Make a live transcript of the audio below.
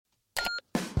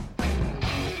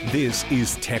This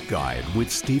is Tech Guide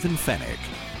with Stephen Fennick,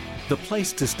 the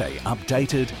place to stay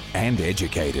updated and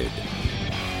educated.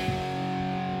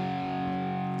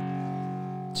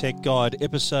 Tech Guide,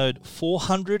 episode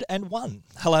 401.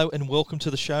 Hello and welcome to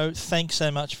the show. Thanks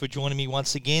so much for joining me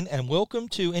once again, and welcome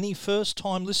to any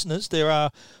first-time listeners. There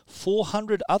are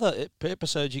 400 other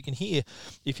episodes you can hear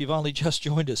if you've only just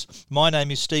joined us. My name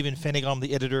is Stephen Fennick. I'm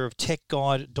the editor of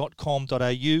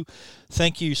techguide.com.au.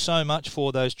 Thank you so much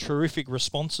for those terrific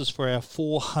responses for our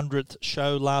 400th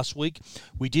show last week.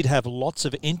 We did have lots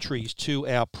of entries to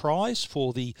our prize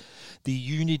for the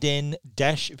Uniden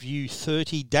View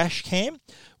 30 dash cam.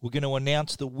 We're going to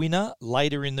announce the winner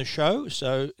later in the show,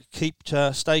 so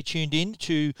stay tuned in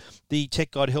to the Tech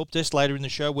Guide Help Desk later in the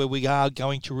show, where we are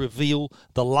going to reveal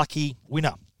the lucky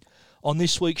winner. On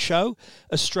this week's show,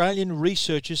 Australian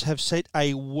researchers have set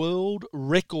a world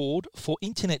record for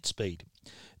internet speed.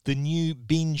 The new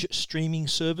Binge streaming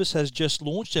service has just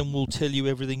launched, and we'll tell you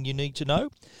everything you need to know.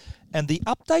 And the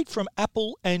update from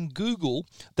Apple and Google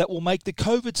that will make the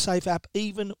COVIDSafe app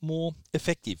even more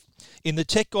effective. In the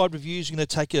Tech Guide reviews, we're going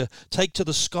to take to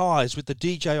the skies with the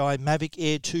DJI Mavic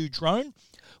Air 2 drone.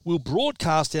 We'll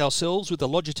broadcast ourselves with the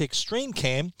Logitech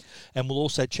StreamCam, and we'll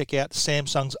also check out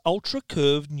Samsung's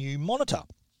ultra-curved new monitor.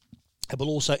 And we'll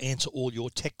also answer all your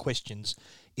tech questions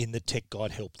in the Tech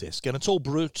Guide Help Desk. And it's all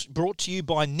brought to you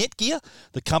by Netgear,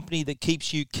 the company that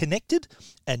keeps you connected,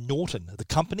 and Norton, the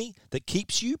company that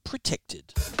keeps you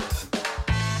protected.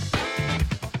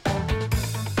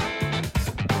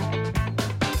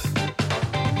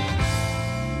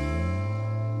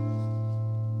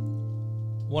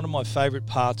 One of my favourite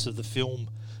parts of the film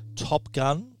Top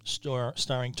Gun,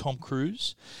 starring Tom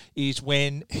Cruise, is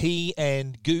when he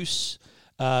and Goose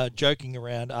joking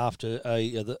around after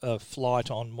a flight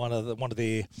on one of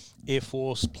their Air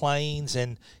Force planes,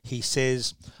 and he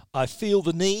says, "I feel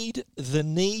the need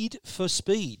for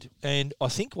speed." And I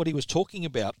think what he was talking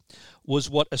about was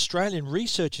what Australian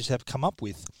researchers have come up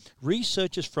with.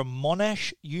 Researchers from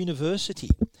Monash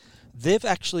University, they've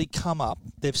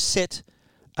set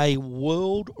a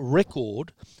world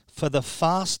record for the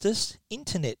fastest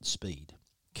internet speed.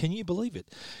 Can you believe it?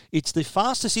 It's the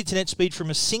fastest internet speed from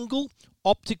a single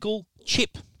optical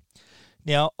chip.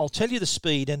 Now, I'll tell you the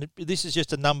speed, and this is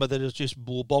just a number that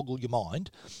will boggle your mind.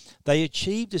 They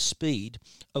achieved a speed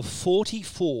of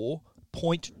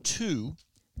 44.2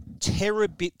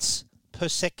 terabits per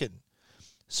second.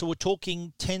 So we're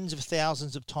talking tens of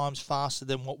thousands of times faster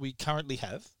than what we currently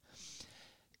have.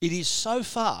 It is so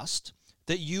fast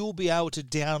that you will be able to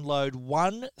download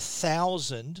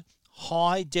 1,000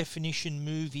 high-definition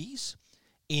movies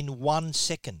in 1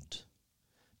 second.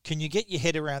 Can you get your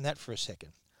head around that for a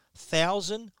second?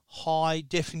 1,000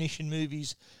 high-definition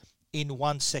movies in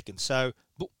 1 second. So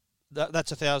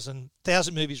that's 1,000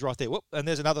 movies right there. Whoop, and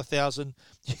there's another 1,000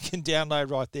 you can download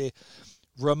right there.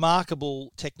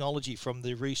 Remarkable technology from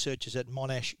the researchers at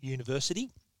Monash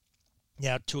University.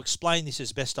 Now, to explain this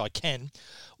as best I can,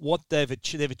 what they've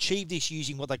achieved this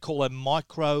using what they call a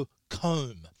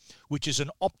microcomb, which is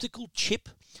an optical chip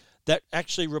that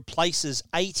actually replaces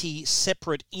 80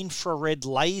 separate infrared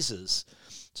lasers.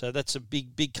 So that's a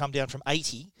big come down from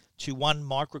 80 to one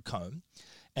microcomb,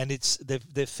 and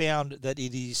they've found that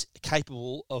it is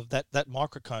capable of that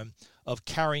microcomb of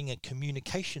carrying a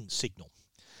communication signal.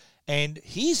 And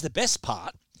here's the best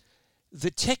part: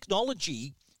 the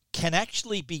technology can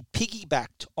actually be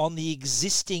piggybacked on the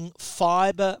existing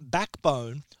fibre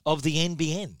backbone of the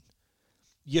NBN.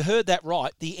 You heard that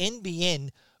right. The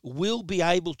NBN will be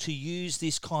able to use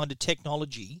this kind of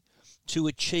technology to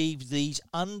achieve these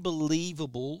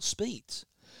unbelievable speeds.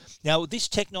 Now, this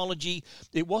technology,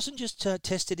 it wasn't just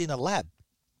tested in a lab.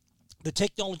 The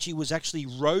technology was actually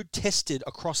road tested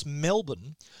across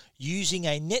Melbourne using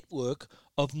a network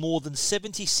of more than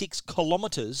 76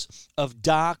 kilometres of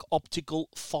dark optical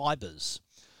fibres.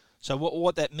 So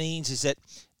what that means is that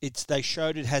they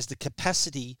showed it has the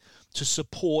capacity to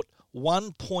support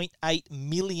 1.8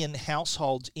 million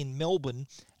households in Melbourne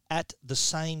at the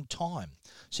same time.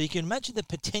 So you can imagine the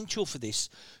potential for this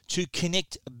to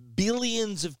connect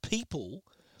billions of people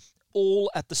all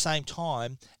at the same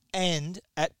time and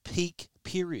at peak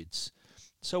periods.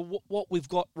 So what we've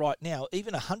got right now,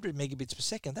 even 100 megabits per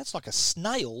second, that's like a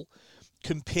snail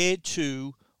compared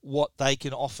to what they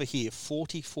can offer here,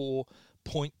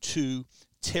 44.2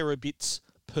 terabits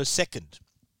per second.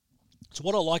 So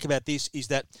what I like about this is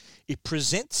that it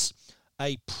presents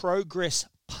a progress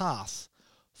path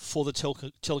for the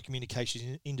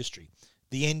telecommunications industry,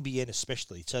 the NBN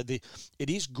especially. So it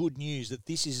is good news that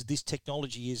this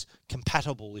technology is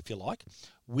compatible, if you like,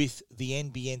 with the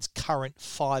NBN's current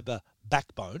fibre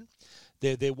backbone.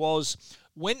 There was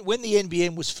when the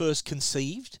NBN was first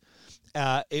conceived,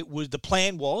 the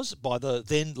plan was by the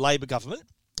then Labor government,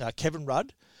 Kevin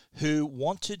Rudd, who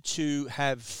wanted to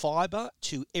have fibre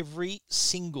to every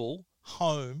single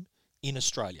home in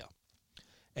Australia.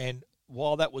 And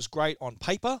while that was great on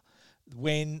paper,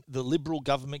 when the Liberal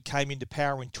government came into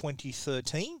power in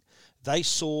 2013, they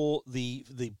saw the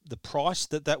price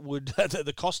that would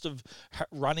the cost of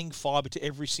running fibre to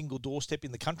every single doorstep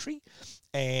in the country,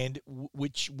 and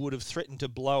which would have threatened to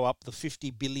blow up the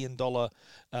 $50 billion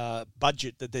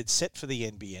budget that they'd set for the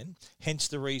NBN. Hence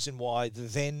the reason why the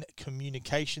then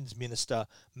Communications Minister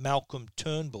Malcolm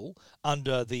Turnbull,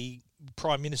 under the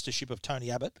Prime Ministership of Tony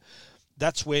Abbott,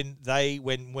 that's when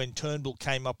Turnbull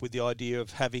came up with the idea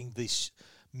of having this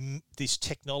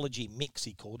technology mix,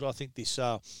 he called it. I think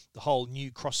the whole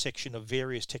new cross-section of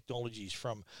various technologies,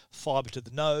 from fibre to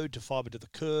the node to fibre to the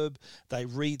curb. They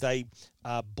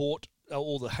bought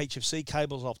all the HFC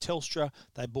cables off Telstra.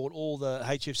 They bought all the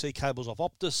HFC cables off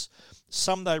Optus.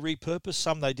 Some they repurposed,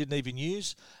 some they didn't even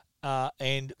use,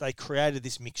 and they created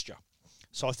this mixture.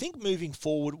 So I think moving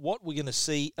forward, what we're going to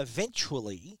see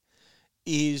eventually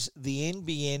is the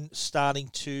NBN starting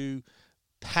to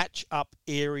patch up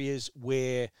areas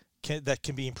that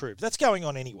can be improved. That's going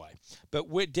on anyway. But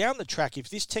we're down the track.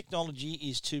 If this technology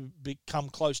is to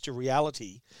become close to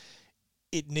reality,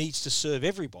 it needs to serve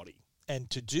everybody. And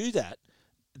to do that,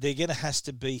 there going to has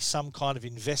to be some kind of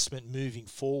investment moving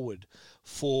forward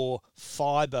for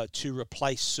fibre to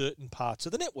replace certain parts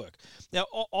of the network. Now,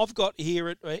 I've got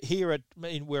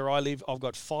where I live, I've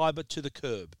got fibre to the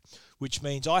curb, which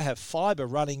means I have fibre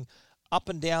running up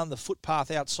and down the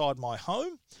footpath outside my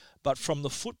home, but from the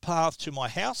footpath to my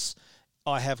house,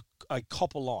 I have a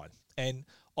copper line. And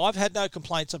I've had no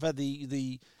complaints. I've had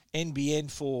the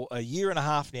NBN for a year and a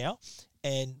half now,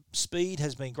 and speed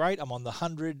has been great. I'm on the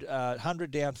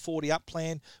 100 down, 40 up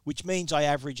plan, which means I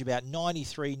average about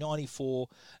 93, 94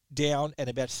 down and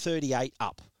about 38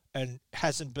 up. And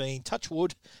hasn't been, touch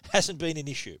wood, hasn't been an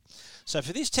issue. So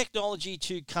for this technology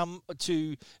to come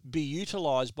to be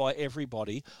utilised by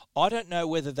everybody, I don't know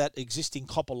whether that existing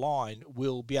copper line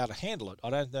will be able to handle it. I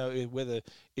don't know whether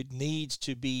it needs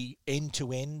to be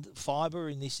end-to-end fibre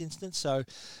in this instance. So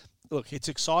look, it's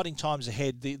exciting times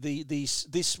ahead.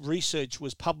 This research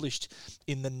was published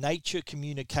in the Nature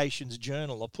Communications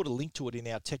Journal. I'll put a link to it in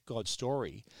our Tech Guide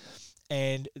story.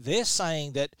 And they're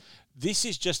saying that this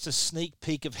is just a sneak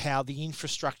peek of how the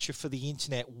infrastructure for the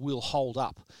internet will hold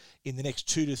up in the next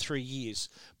 2 to 3 years.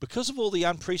 Because of all the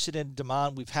unprecedented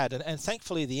demand we've had, and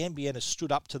thankfully the NBN has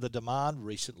stood up to the demand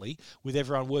recently, with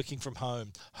everyone working from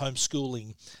home,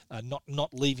 homeschooling,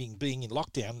 not leaving, being in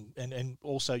lockdown, and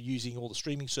also using all the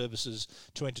streaming services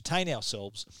to entertain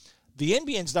ourselves. The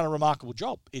NBN's done a remarkable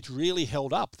job. It's really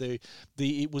held up.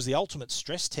 It was the ultimate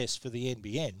stress test for the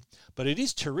NBN. But it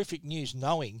is terrific news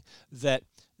knowing that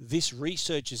this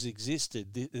research has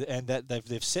existed and that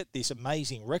they've set this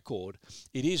amazing record.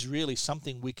 It is really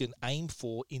something we can aim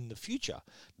for in the future.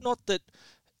 Not that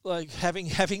like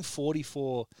having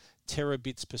 44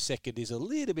 terabits per second is a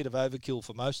little bit of overkill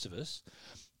for most of us,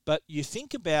 but you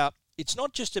think about, it's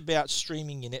not just about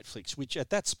streaming your Netflix, which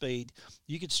at that speed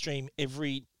you could stream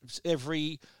every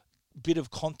bit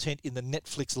of content in the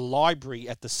Netflix library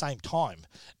at the same time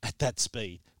at that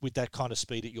speed, with that kind of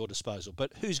speed at your disposal.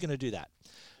 But who's going to do that?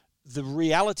 The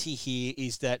reality here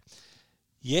is that,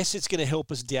 yes, it's going to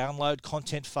help us download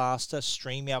content faster,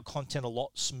 stream our content a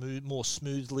lot more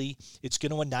smoothly. It's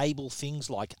going to enable things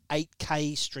like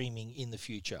 8K streaming in the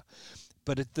future.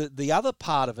 But the other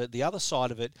part of it, the other side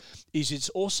of it, is it's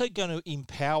also going to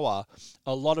empower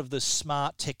a lot of the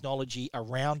smart technology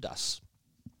around us.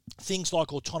 Things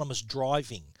like autonomous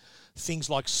driving, things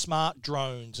like smart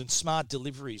drones and smart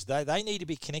deliveries. They need to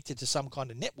be connected to some kind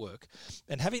of network.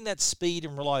 And having that speed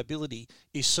and reliability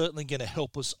is certainly going to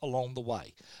help us along the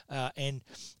way. And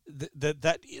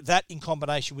that in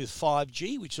combination with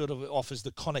 5G, which sort of offers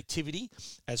the connectivity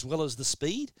as well as the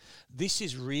speed, this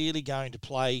is really going to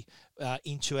play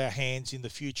into our hands in the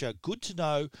future. Good to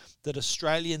know that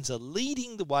Australians are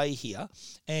leading the way here,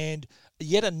 and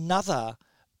yet another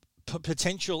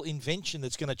potential invention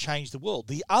that's going to change the world.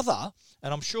 The other,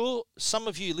 and I'm sure some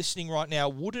of you listening right now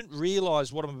wouldn't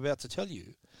realise what I'm about to tell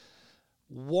you,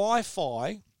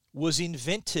 Wi-Fi was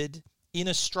invented in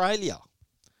Australia.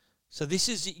 So this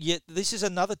is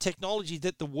another technology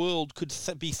that the world could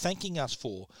be thanking us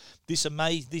for, this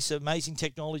amazing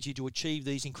technology to achieve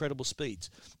these incredible speeds.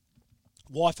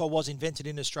 Wi-Fi was invented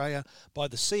in Australia by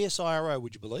the CSIRO,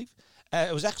 would you believe?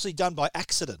 It was actually done by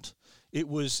accident. It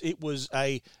was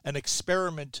an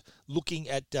experiment looking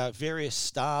at various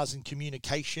stars and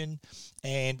communication,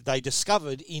 and they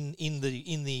discovered in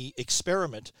the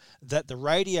experiment that the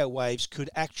radio waves could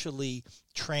actually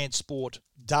transport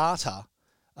data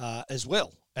as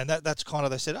well. And that's kind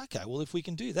of, they said, okay, well, if we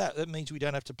can do that, that means we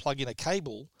don't have to plug in a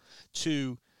cable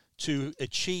to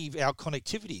achieve our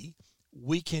connectivity.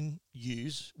 We can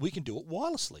do it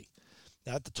wirelessly.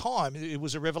 Now, at the time, it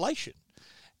was a revelation.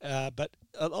 But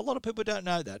a lot of people don't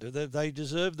know that. They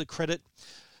deserve the credit.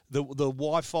 The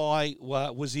Wi-Fi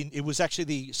it was actually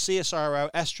the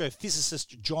CSIRO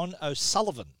astrophysicist John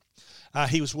O'Sullivan.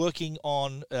 He was working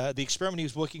on, the experiment he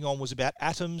was working on was about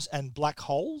atoms and black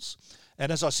holes.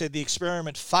 And as I said, the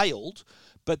experiment failed,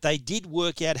 but they did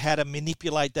work out how to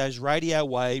manipulate those radio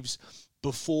waves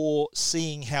before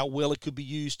seeing how well it could be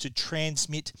used to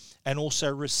transmit and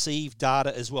also receive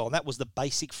data as well. And that was the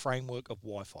basic framework of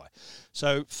Wi-Fi.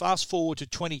 So fast forward to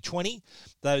 2020,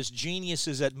 those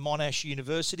geniuses at Monash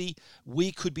University,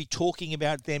 we could be talking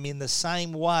about them in the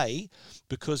same way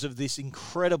because of this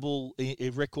incredible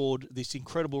record, this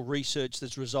incredible research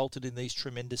that's resulted in these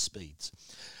tremendous speeds.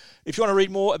 If you want to read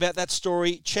more about that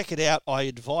story, check it out. I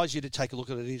advise you to take a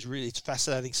look at it. It's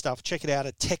fascinating stuff. Check it out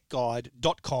at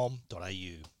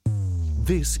techguide.com.au.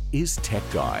 This is Tech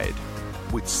Guide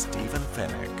with Stephen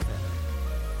Fenech.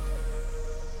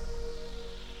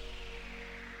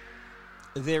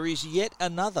 There is yet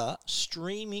another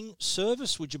streaming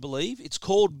service, would you believe? It's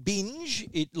called Binge.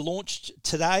 It launched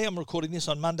today. I'm recording this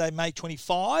on Monday, May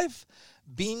 25.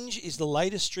 Binge is the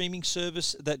latest streaming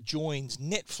service that joins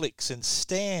Netflix and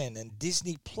Stan and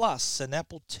Disney Plus and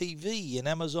Apple TV and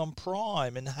Amazon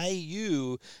Prime and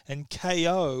Hey and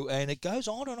KO, and it goes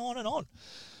on and on and on.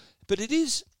 But it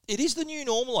is the new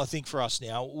normal, I think, for us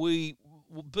now.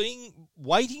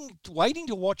 Waiting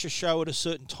to watch a show at a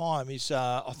certain time is,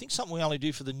 I think, something we only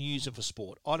do for the news and for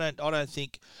sport. I don't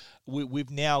think we've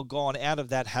now gone out of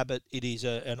that habit. It is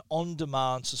an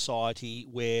on-demand society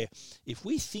where if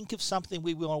we think of something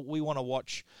we want to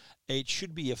watch, it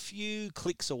should be a few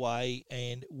clicks away,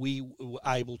 and we were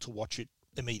able to watch it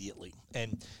immediately.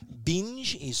 And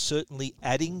Binge is certainly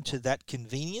adding to that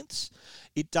convenience.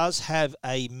 It does have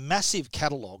a massive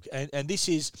catalogue, and this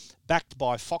is backed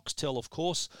by Foxtel, of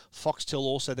course. Foxtel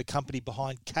also the company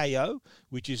behind KO,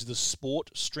 which is the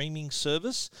sport streaming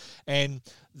service. And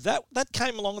that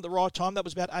came along at the right time. That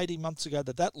was about 18 months ago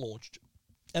that launched.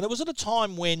 And it was at a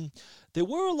time when there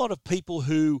were a lot of people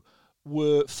who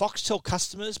were Foxtel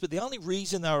customers, but the only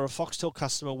reason they were a Foxtel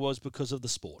customer was because of the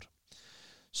sport.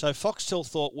 So Foxtel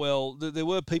thought, well, there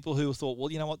were people who thought,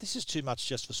 well, you know what, this is too much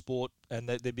just for sport, and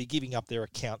they'd be giving up their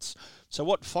accounts. So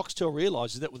what Foxtel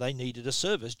realised is that they needed a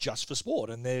service just for sport,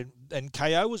 and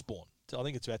KO was born. So I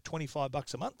think it's about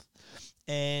 $25 a month,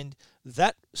 and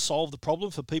that solved the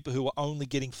problem for people who were only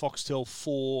getting Foxtel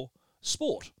for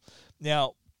sport.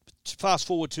 Now, fast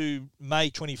forward to May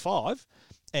 25,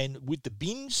 and with the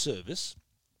Binge service,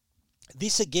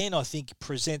 this again, I think,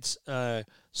 presents a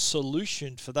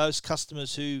solution for those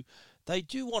customers who they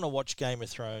do want to watch Game of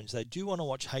Thrones, they do want to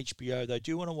watch HBO, they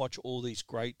do want to watch all this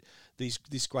great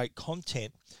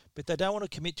content, but they don't want to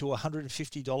commit to a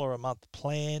 $150 a month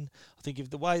plan. I think if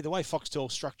the way Foxtel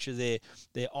structure their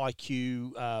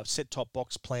IQ set-top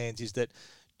box plans is that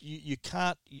you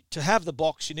can't, to have the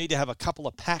box, you need to have a couple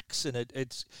of packs, and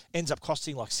it ends up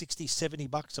costing like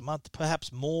 $60-$70 a month,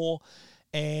 perhaps more,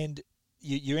 and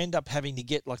you end up having to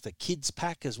get like the kids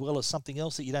pack as well as something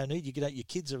else that you don't need. Your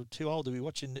kids are too old to be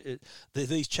watching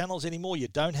these channels anymore. You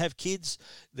don't have kids.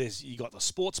 You got the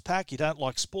sports pack. You don't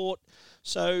like sport.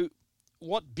 So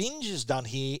what Binge has done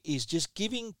here is just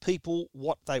giving people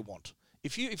what they want.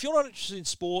 If you're not interested in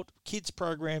sport, kids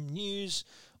program, news,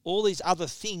 all these other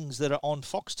things that are on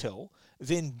Foxtel,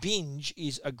 then Binge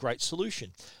is a great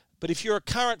solution. But if you're a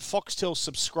current Foxtel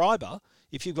subscriber,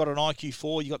 if you've got an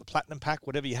IQ4, you've got the Platinum Pack,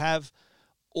 whatever you have,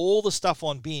 all the stuff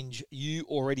on Binge you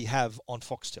already have on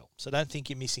Foxtel. So don't think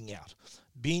you're missing out.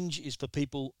 Binge is for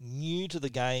people new to the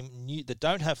game, that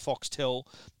don't have Foxtel,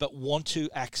 but want to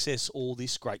access all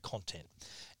this great content.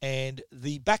 And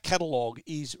the back catalogue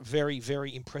is very,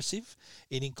 very impressive.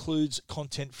 It includes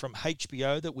content from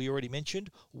HBO that we already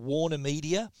mentioned, Warner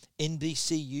Media,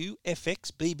 NBCU, FX,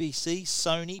 BBC,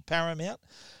 Sony, Paramount.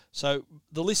 So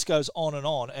the list goes on,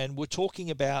 and we're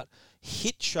talking about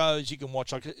hit shows you can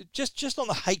watch. Like just on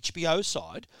the HBO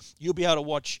side, you'll be able to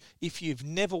watch, if you've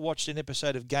never watched an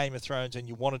episode of Game of Thrones and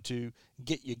you wanted to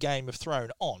get your Game of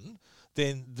Thrones on,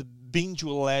 then the Binge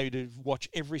will allow you to watch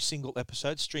every single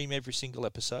episode, stream every single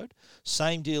episode.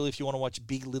 Same deal if you want to watch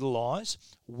Big Little Lies.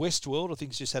 Westworld, I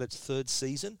think, has just had its third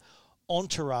season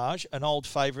Entourage, an old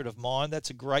favourite of mine. That's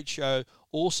a great show.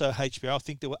 Also HBO. I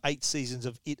think there were 8 seasons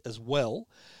of it as well.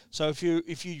 So if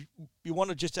you want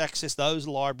to just access those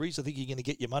libraries, I think you're going to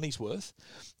get your money's worth.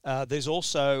 There's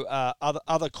also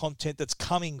other content that's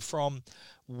coming from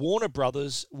Warner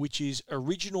Brothers, which is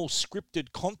original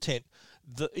scripted content.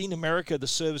 In America, the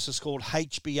service is called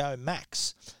HBO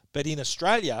Max. But in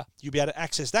Australia, you'll be able to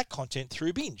access that content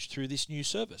through Binge, through this new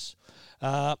service.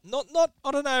 I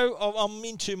don't know, I'm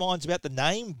in two minds about the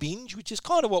name Binge, which is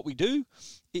kind of what we do.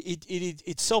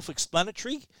 It's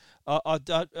self-explanatory. I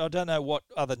don't know what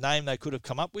other name they could have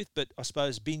come up with, but I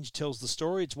suppose Binge tells the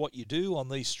story. It's what you do on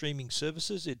these streaming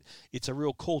services. It's a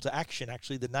real call to action,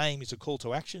 actually. The name is a call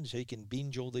to action, so you can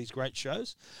binge all these great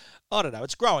shows. I don't know.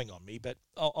 It's growing on me, but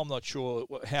I'm not sure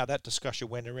how that discussion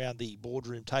went around the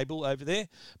boardroom table over there.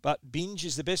 But Binge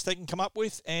is the best they can come up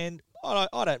with, and I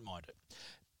don't mind it.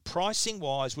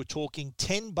 Pricing-wise, we're talking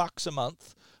 $10 a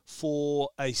month for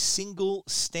a single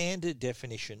standard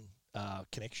definition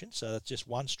connection, so that's just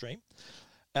one stream.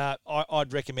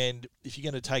 I'd recommend, if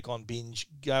you're going to take on Binge,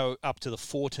 go up to the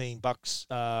 $14.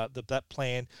 That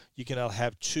plan, you can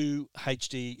have 2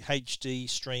 HD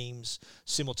streams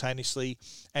simultaneously,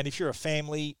 and if you're a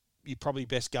family, you're probably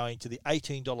best going to the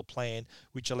 $18 plan,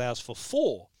 which allows for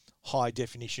 4 high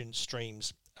definition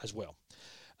streams as well.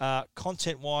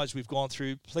 Content-wise, we've gone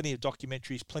through plenty of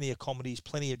documentaries, plenty of comedies,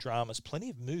 plenty of dramas,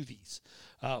 plenty of movies,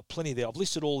 plenty there. I've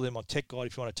listed all of them on Tech Guide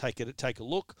if you want to take a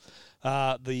look.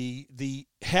 How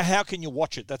can you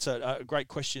watch it? That's a great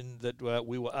question that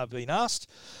we were being asked.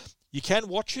 You can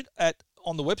watch it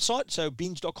on the website, so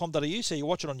binge.com.au, so you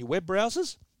watch it on your web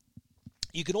browsers.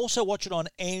 You can also watch it on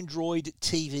Android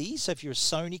TV. So if you're a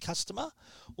Sony customer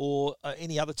or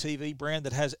any other TV brand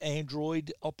that has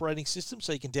Android operating system,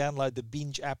 so you can download the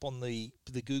Binge app on the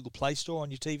Google Play Store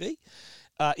on your TV.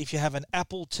 If you have an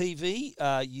Apple TV,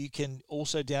 you can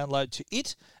also download to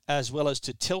it, as well as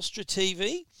to Telstra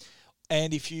TV.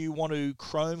 And if you want to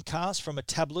Chromecast from a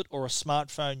tablet or a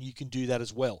smartphone, you can do that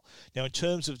as well. Now, in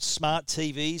terms of smart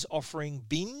TVs offering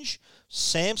Binge,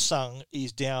 Samsung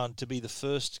is down to be the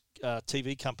first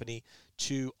TV company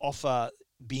to offer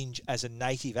Binge as a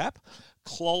native app.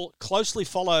 Closely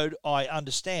followed, I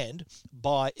understand,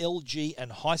 by LG and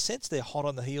Hisense. They're hot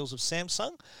on the heels of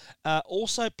Samsung.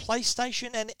 Also, PlayStation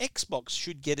and Xbox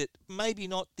should get it. Maybe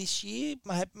not this year,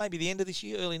 maybe the end of this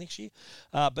year, early next year.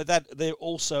 But that they're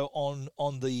also on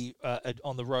the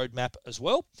roadmap as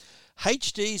well.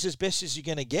 HD is as best as you're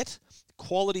going to get.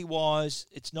 Quality-wise,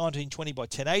 it's 1920 by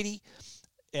 1080.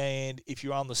 And if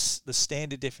you're on the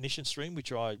standard definition stream,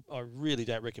 which I really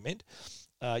don't recommend,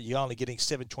 you're only getting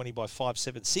 720 by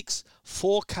 576.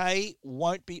 4K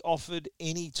won't be offered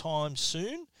anytime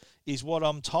soon, is what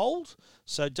I'm told.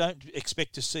 So don't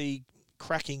expect to see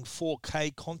cracking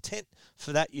 4K content.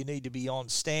 For that, you need to be on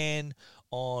Stan,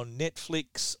 on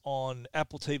Netflix, on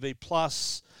Apple TV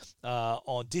Plus,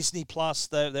 on Disney Plus.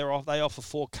 They offer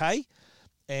 4K,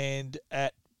 and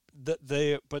but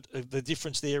the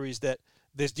difference there is that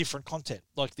there's different content.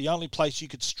 Like, the only place you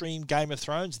could stream Game of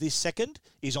Thrones this second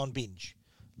is on Binge.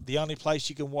 The only place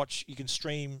you can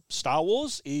stream Star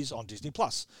Wars is on Disney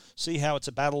Plus. See how it's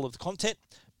a battle of the content,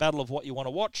 battle of what you want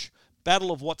to watch, battle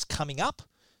of what's coming up.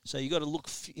 So you got to look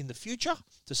in the future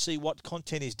to see what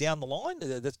content is down the line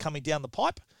that's coming down the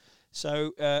pipe.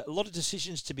 So a lot of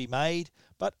decisions to be made,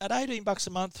 but at $18 a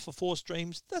month for 4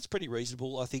 streams, that's pretty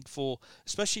reasonable, I think,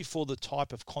 especially for the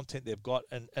type of content they've got,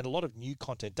 and a lot of new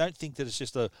content. Don't think that it's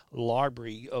just a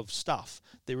library of stuff.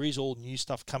 There is all new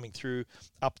stuff coming through,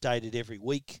 updated every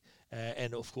week,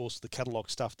 and of course the catalogue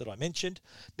stuff that I mentioned.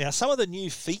 Now, some of the new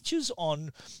features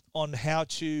on how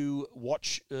to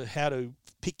watch, how to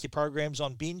pick your programs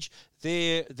on Binge,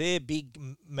 their big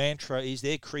mantra is,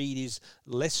 their creed is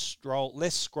less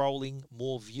scrolling,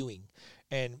 more viewing.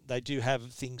 And they do have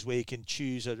things where you can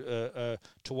choose to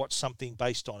watch something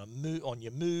based on on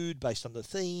your mood, based on the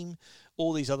theme,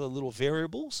 all these other little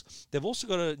variables. They've also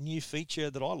got a new feature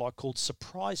that I like called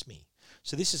Surprise Me.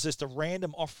 So this is just a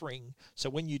random offering. So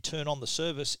when you turn on the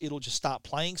service, it'll just start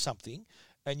playing something,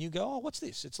 and you go, oh, what's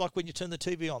this? It's like when you turn the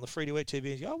TV on, the free-to-air TV,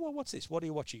 and you go, oh, well, what's this? What are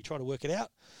you watching? You try to work it out,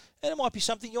 and it might be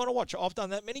something you want to watch. I've done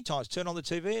that many times. Turn on the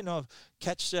TV, and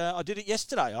I did it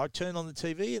yesterday. I turned on the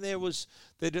TV, and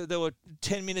there were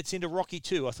 10 minutes into Rocky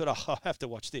 2. I thought, oh, I have to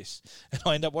watch this, and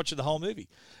I end up watching the whole movie.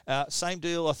 Same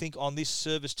deal, I think, on this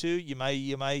service too. You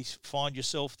may find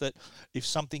yourself that if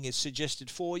something is suggested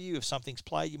for you, if something's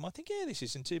played, you might think, yeah, this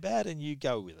isn't too bad, and you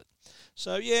go with it.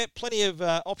 So, yeah, plenty of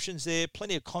options there,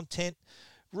 plenty of content.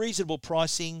 reasonable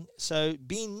pricing. So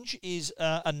Binge is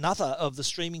another of the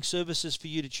streaming services for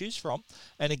you to choose from.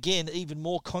 And again, even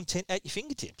more content at your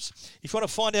fingertips. If you want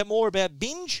to find out more about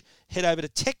Binge, head over to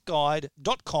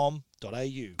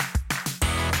techguide.com.au.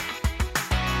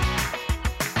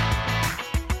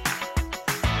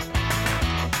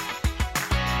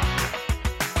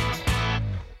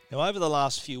 Now, over the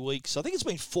last few weeks, I think it's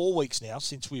been 4 weeks now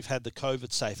since we've had the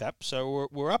COVIDSafe app. So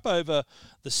we're up over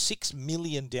the 6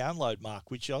 million download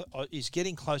mark, which is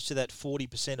getting close to that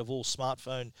 40% of all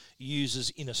smartphone users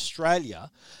in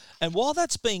Australia. And while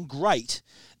that's been great,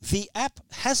 the app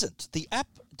hasn't. The app,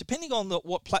 depending on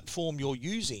what platform you're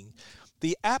using,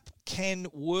 the app can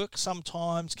work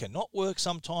sometimes, cannot work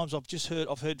sometimes.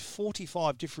 I've heard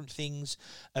 45 different things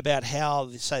about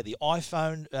how, say, the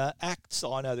iPhone acts.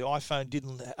 I know the iPhone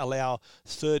didn't allow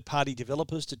third-party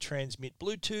developers to transmit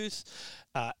Bluetooth.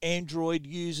 Android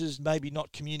users maybe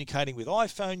not communicating with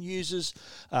iPhone users.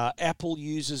 Apple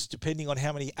users, depending on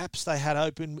how many apps they had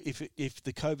open, if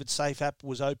the COVIDSafe app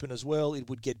was open as well, it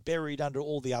would get buried under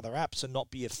all the other apps and not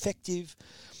be effective.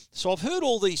 So I've heard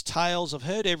all these tales, I've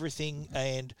heard everything,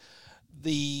 and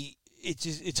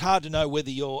it's hard to know whether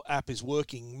your app is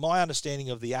working. My understanding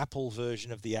of the Apple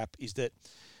version of the app is that,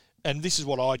 and this is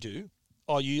what I do,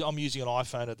 I'm using an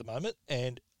iPhone at the moment,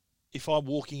 and if I'm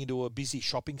walking into a busy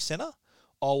shopping centre,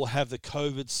 I'll have the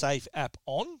COVIDSafe app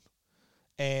on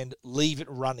and leave it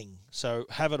running. So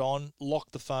have it on,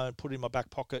 lock the phone, put it in my back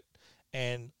pocket,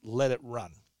 and let it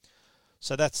run.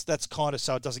 So that's kind of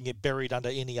so it doesn't get buried under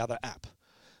any other app.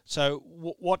 So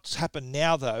what's happened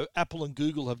now, though, Apple and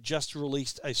Google have just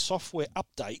released a software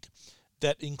update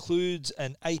that includes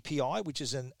an API, which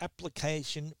is an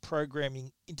application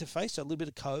programming interface, a little bit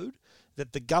of code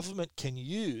that the government can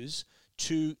use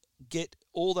to get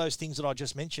all those things that I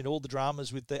just mentioned, all the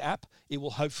dramas with the app. It will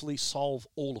hopefully solve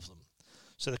all of them.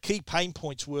 So the key pain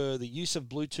points were the use of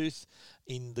Bluetooth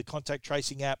in the contact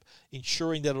tracing app,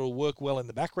 ensuring that it will work well in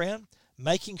the background,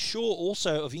 making sure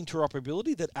also of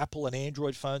interoperability, that Apple and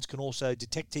Android phones can also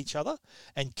detect each other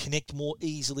and connect more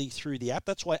easily through the app.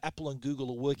 That's why Apple and Google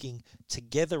are working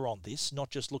together on this, not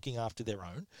just looking after their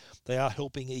own. They are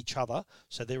helping each other,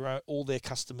 so all their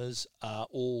customers are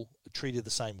all treated the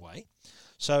same way.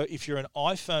 So if you're an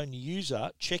iPhone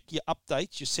user, check your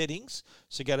updates, your settings.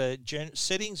 So go to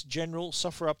Settings, General,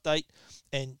 Software Update,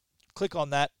 and click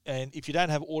on that, and if you don't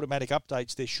have automatic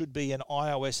updates, there should be an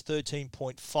iOS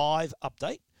 13.5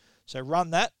 update. So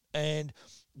run that, and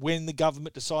when the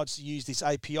government decides to use this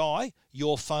API,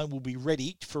 your phone will be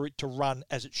ready for it to run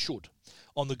as it should.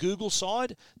 On the Google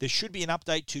side, there should be an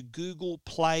update to Google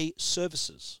Play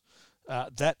services.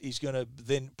 That is going to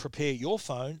then prepare your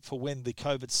phone for when the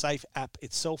COVIDSafe app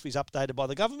itself is updated by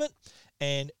the government,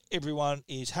 and everyone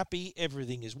is happy,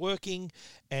 everything is working,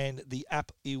 and the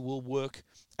app, it will work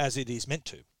as it is meant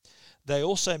to. They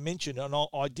also mentioned, and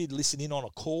I did listen in on a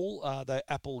call that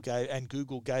Apple gave and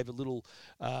Google gave a little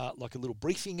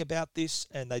briefing about this,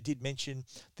 and they did mention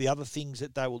the other things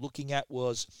that they were looking at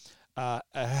was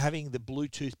having the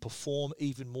Bluetooth perform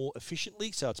even more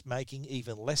efficiently, so it's making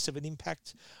even less of an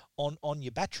impact on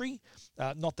your battery.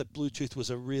 Not that Bluetooth was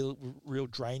a real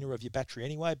drainer of your battery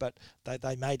anyway, but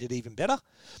they made it even better.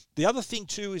 The other thing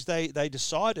too is they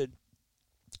decided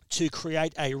to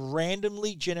create a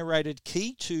randomly generated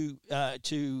key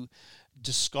to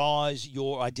disguise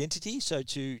your identity, so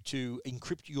to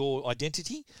encrypt your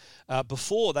identity.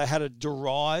 Before, they had a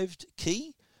derived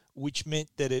key, which meant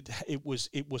that it was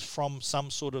from some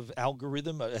sort of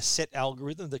algorithm, a set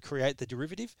algorithm that create the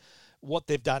derivative. What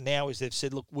they've done now is they've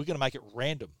said, look, we're going to make it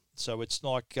random. So it's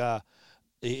like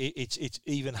it's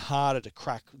even harder to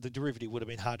crack. The derivative would have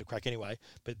been hard to crack anyway,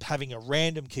 but having a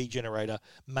random key generator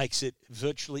makes it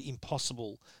virtually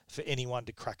impossible for anyone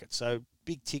to crack it. So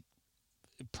big tick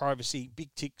privacy,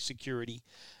 big tick security,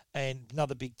 and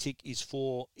another big tick is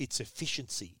for its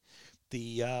efficiency.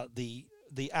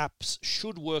 The apps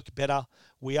should work better.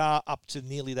 We are up to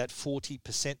nearly that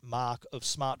 40% mark of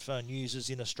smartphone users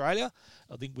in Australia.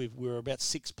 I think we're about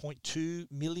 6.2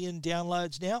 million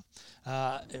downloads now.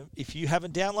 If you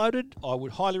haven't downloaded, I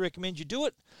would highly recommend you do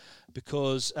it,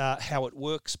 because how it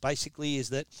works basically is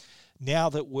that now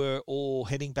that we're all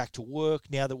heading back to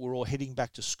work, now that we're all heading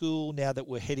back to school, now that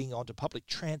we're heading onto public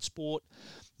transport,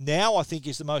 now I think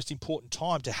is the most important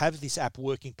time to have this app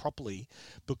working properly,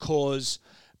 because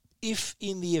if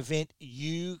in the event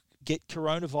you get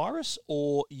coronavirus,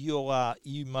 or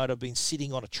you might have been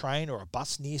sitting on a train or a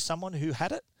bus near someone who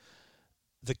had it,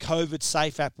 the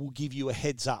COVIDSafe app will give you a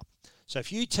heads up. So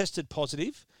if you tested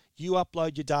positive, you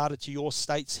upload your data to your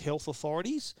state's health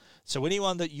authorities. So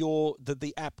anyone that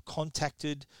the app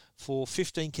contacted for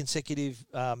 15 consecutive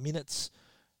minutes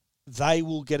they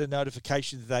will get a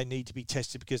notification that they need to be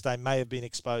tested because they may have been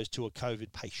exposed to a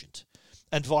COVID patient,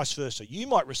 and vice versa. You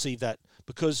might receive that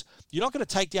because you're not going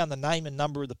to take down the name and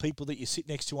number of the people that you sit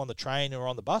next to on the train or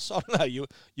on the bus. I don't know. You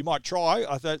might try.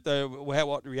 I don't know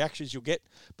what reactions you'll get,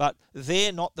 but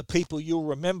they're not the people you'll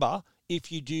remember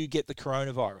if you do get the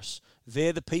coronavirus.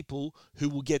 They're the people who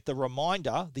will get the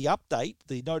reminder, the update,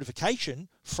 the notification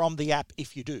from the app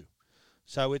if you do.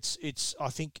 So it's I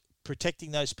think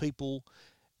protecting those people,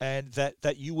 and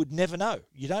that you would never know.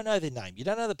 You don't know their name. You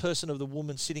don't know the person of the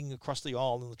woman sitting across the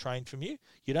aisle in the train from you.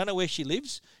 You don't know where she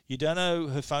lives. You don't know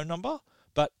her phone number.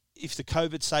 But if the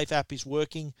COVIDSafe app is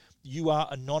working, you are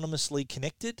anonymously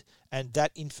connected, and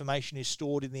that information is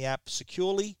stored in the app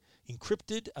securely,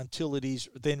 encrypted, until it is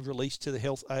then released to the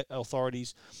health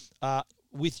authorities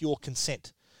with your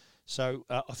consent. So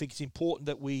I think it's important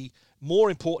that more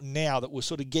important now that we're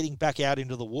sort of getting back out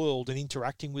into the world and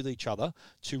interacting with each other,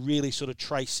 to really sort of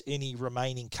trace any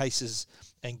remaining cases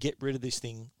and get rid of this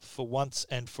thing for once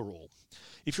and for all.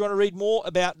 If you want to read more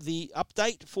about the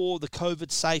update for the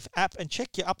COVIDSafe app and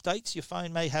check your updates, your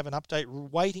phone may have an update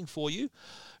waiting for you.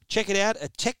 Check it out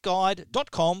at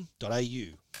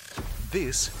techguide.com.au.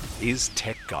 This is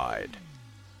Tech Guide.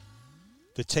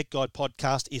 The Tech Guide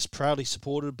podcast is proudly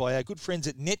supported by our good friends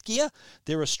at Netgear.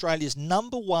 They're Australia's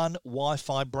 #1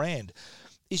 Wi-Fi brand.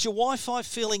 Is your Wi-Fi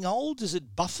feeling old? Does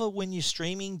it buffer when you're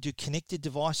streaming? Do connected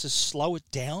devices slow it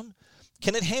down?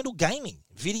 Can it handle gaming,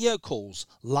 video calls,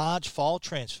 large file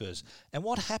transfers? And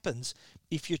what happens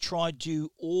if you try to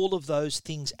do all of those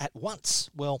things at once?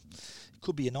 Well, it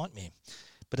could be a nightmare.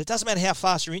 But it doesn't matter how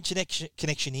fast your internet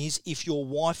connection is if your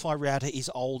Wi-Fi router is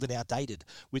old and outdated.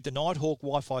 With the Nighthawk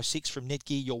Wi-Fi 6 from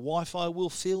Netgear, your Wi-Fi will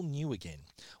feel new again.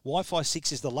 Wi-Fi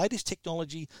 6 is the latest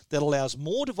technology that allows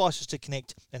more devices to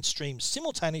connect and stream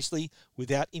simultaneously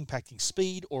without impacting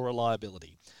speed or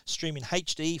reliability. Stream in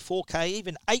HD, 4K,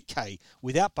 even 8K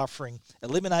without buffering,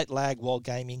 eliminate lag while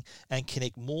gaming, and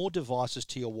connect more devices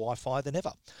to your Wi-Fi than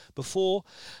ever. Before,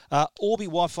 Orbi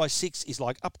Wi-Fi 6 is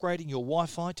like upgrading your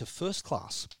Wi-Fi to first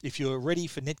class. If you're ready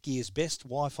for Netgear's best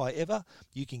Wi-Fi ever,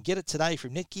 you can get it today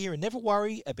from Netgear and never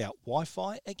worry about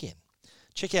Wi-Fi again.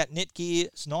 Check out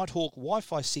Netgear's Nighthawk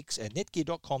Wi-Fi 6 at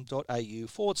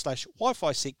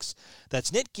netgear.com.au/Wi-Fi 6. That's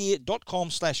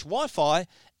netgear.com/Wi-Fi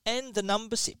and the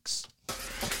number 6.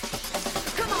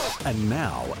 And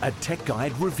now, a Tech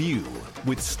Guide review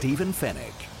with Stephen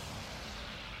Fennick.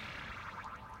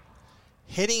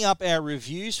 Heading up our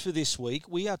reviews for this week,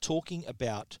 we are talking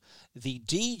about the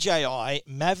DJI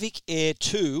Mavic Air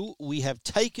 2 we have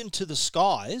taken to the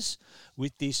skies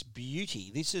with this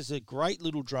beauty. This is a great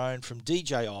little drone from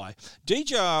DJI.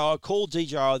 DJI call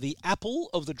DJI the Apple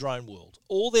of the drone world.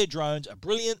 All their drones are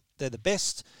brilliant, they're the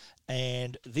best,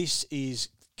 and this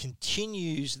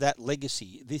continues that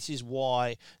legacy. This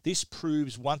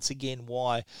proves once again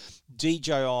why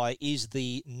DJI is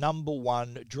the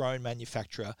 #1 drone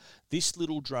manufacturer. This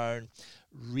little drone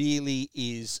really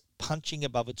is punching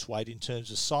above its weight in terms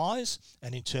of size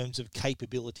and in terms of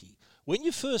capability. When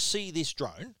you first see this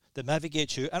drone, the Mavic Air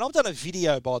 2, and I've done a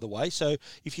video, by the way, so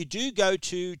if you do go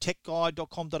to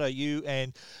techguide.com.au,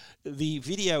 and the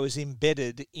video is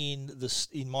embedded in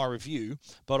my review,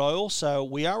 but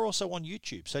we are also on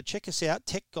YouTube. So check us out,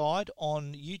 Tech Guide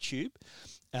on YouTube.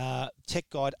 Tech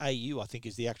Guide AU, I think,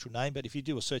 is the actual name. But if you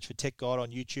do a search for Tech Guide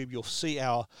on YouTube, you'll see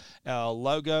our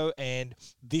logo, and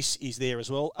this is there as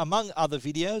well. Among other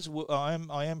videos,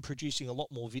 I am producing a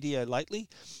lot more video lately,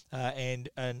 and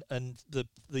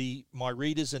my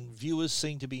readers and viewers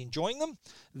seem to be enjoying them.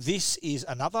 This is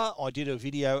another. I did a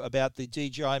video about the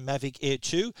DJI Mavic Air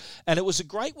 2, and it was a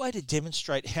great way to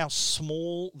demonstrate how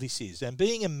small this is. And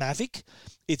being a Mavic,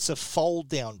 it's a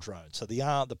fold-down drone, so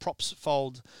the props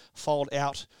fold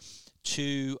out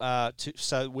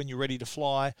so when you're ready to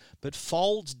fly, but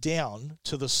folds down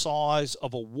to the size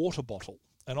of a water bottle.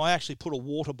 And I actually put a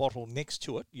water bottle next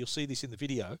to it. You'll see this in the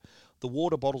video. The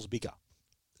water bottle's bigger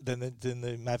than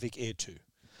the Mavic Air 2.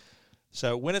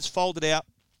 So when it's folded out,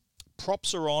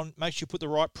 props are on. Make sure you put the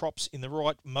right props in the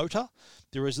right motor.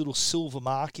 There is little silver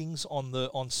markings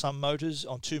on some motors,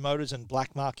 on 2 motors, and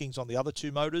black markings on the other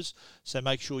 2 motors. So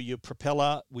make sure your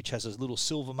propeller, which has a little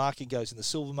silver marking, goes in the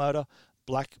silver motor,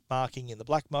 black marking in the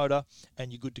black motor,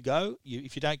 and you're good to go.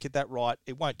 If you don't get that right,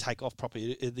 it won't take off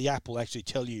properly. The app will actually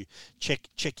tell you, check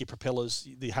your propellers,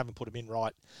 you haven't put them in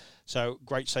right. So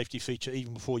great safety feature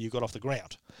even before you got off the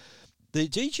ground. The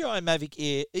DJI Mavic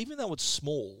Air, even though it's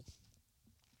small,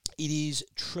 it is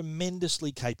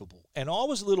tremendously capable. And I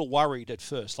was a little worried at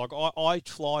first. Like, I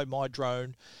fly my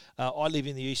drone. I live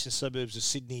in the eastern suburbs of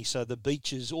Sydney, so the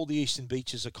beaches, all the eastern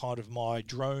beaches are kind of my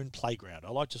drone playground.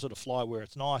 I like to sort of fly where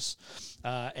it's nice.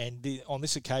 On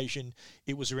this occasion,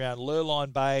 it was around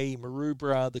Lurline Bay,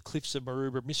 Maroubra, the cliffs of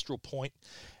Maroubra, Mistral Point.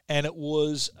 And it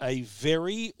was a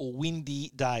very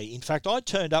windy day. In fact, I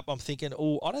turned up, I'm thinking,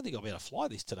 I don't think I'll be able to fly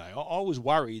this today. I was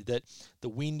worried that the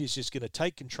wind is just going to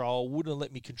take control, wouldn't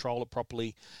let me control it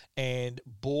properly, and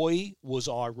boy, was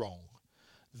I wrong.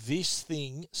 This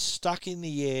thing stuck in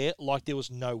the air like there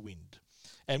was no wind.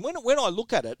 And when I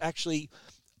look at it, actually,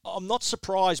 I'm not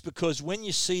surprised, because when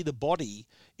you see the body,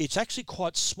 it's actually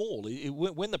quite small.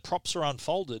 When the props are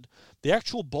unfolded, the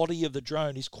actual body of the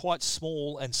drone is quite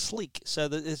small and sleek, so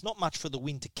that there's not much for the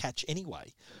wind to catch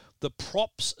anyway. The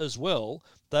props as well,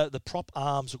 the prop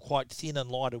arms are quite thin and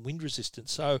light and wind resistant,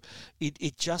 so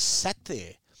it just sat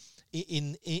there.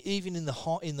 Even in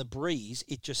the breeze,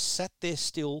 it just sat there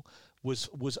still.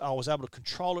 I was able to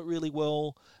control it really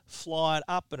well, fly it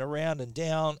up and around and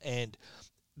down, and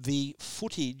the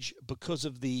footage, because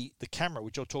of the camera,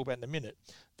 which I'll talk about in a minute,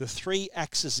 the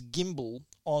 3-axis gimbal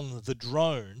on the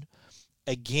drone,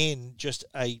 again, just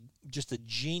a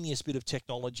genius bit of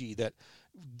technology that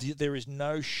there is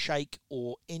no shake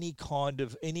or any kind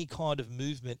of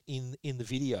movement in the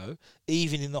video,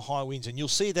 even in the high winds. And you'll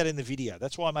see that in the video.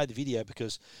 That's why I made the video,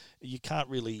 because you can't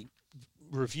really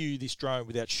review this drone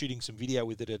without shooting some video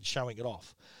with it and showing it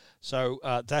off. So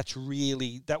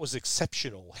that was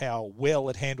exceptional, how well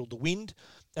it handled the wind,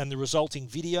 and the resulting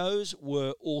videos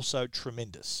were also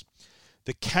tremendous.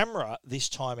 The camera this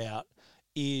time out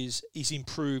is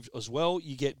improved as well.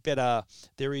 You get better.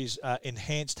 There is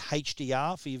enhanced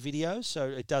HDR for your videos, so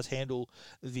it does handle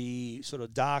the sort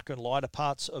of dark and lighter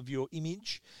parts of your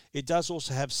image. It does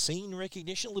also have scene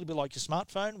recognition, a little bit like your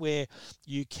smartphone, where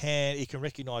it can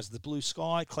recognize the blue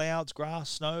sky, clouds, grass,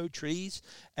 snow, trees,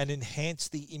 and enhance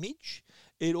the image.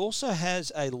 It also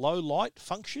has a low light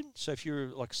function, so if you're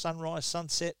like sunrise,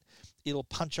 sunset, it'll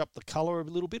punch up the color a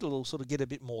little bit. It'll sort of get a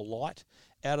bit more light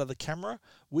out of the camera.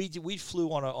 We flew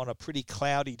on a pretty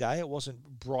cloudy day. It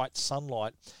wasn't bright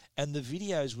sunlight, and the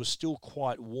videos were still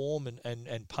quite warm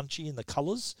and punchy in the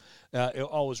colors. I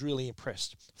was really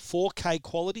impressed. 4K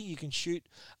quality, you can shoot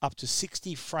up to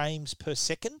 60 frames per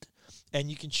second,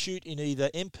 and you can shoot in either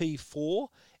MP4,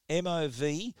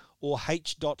 MOV, or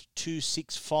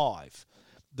H.265.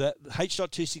 The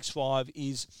H.265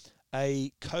 is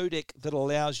a codec that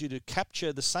allows you to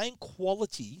capture the same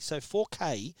quality, so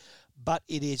 4K, but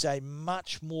it is a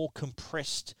much more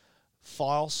compressed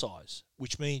file size,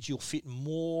 which means you'll fit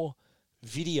more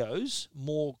videos,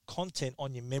 more content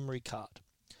on your memory card.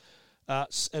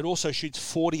 It also shoots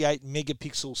 48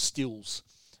 megapixel stills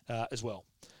as well.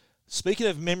 Speaking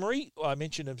of memory, I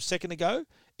mentioned a second ago,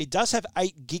 it does have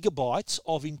 8 gigabytes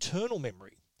of internal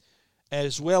memory,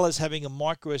 as well as having a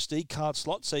micro SD card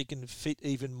slot, so you can fit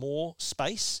even more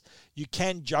space. You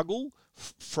can juggle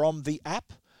from the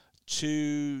app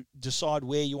to decide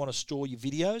where you want to store your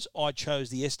videos. I chose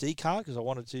the SD card because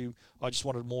I just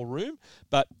wanted more room.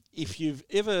 But if you've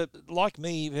ever, like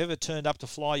me, turned up to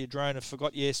fly your drone and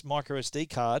forgot your micro SD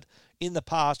card, in the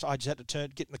past I just had to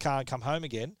get in the car and come home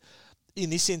again. In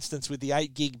this instance, with the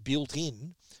 8 gig built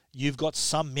in, you've got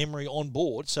some memory on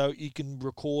board, so you can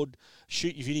record,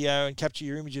 shoot your video, and capture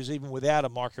your images even without a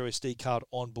micro SD card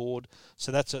on board.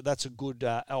 So that's a good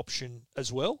option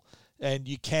as well. And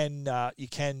you can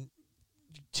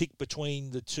tick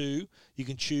between the two. You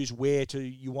can choose where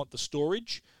you want the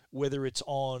storage, whether it's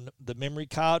on the memory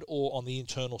card or on the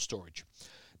internal storage.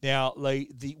 Now,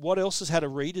 what else has had a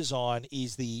redesign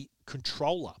is the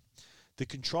controller. The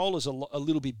controller's a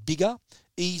little bit bigger,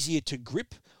 easier to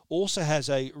grip. Also has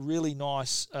a really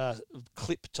nice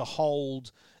clip to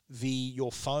hold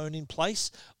your phone in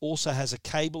place. Also has a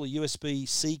cable, a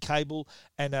USB-C cable,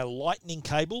 and a lightning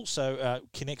cable, so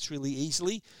connects really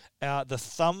easily. The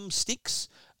thumb sticks,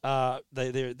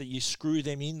 that you screw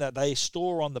them in, that they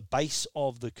store on the base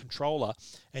of the controller,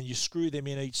 and you screw them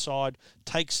in each side.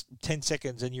 Takes 10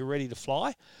 seconds and you're ready to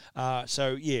fly.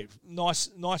 So yeah, nice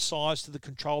size to the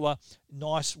controller,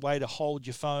 nice way to hold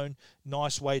your phone,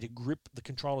 nice way to grip the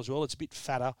controller as well. It's a bit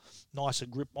fatter, nicer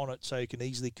grip on it, so you can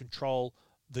easily control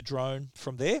the drone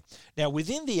from there. Now,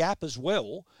 within the app as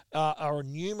well are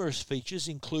numerous features,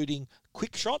 including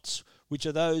quick shots, which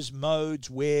are those modes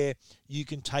where you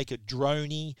can take a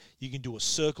droney, you can do a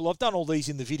circle. I've done all these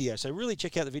in the video, so really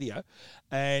check out the video.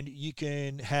 And you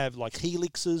can have like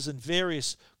helixes and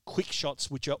various quick shots,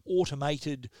 which are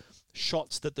automated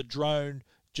shots that the drone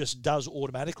just does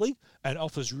automatically and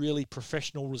offers really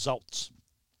professional results.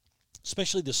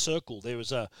 especially the circle.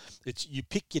 You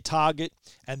pick your target,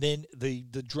 and then the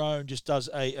drone just does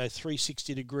a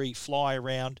 360 degree fly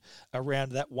around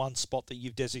that one spot that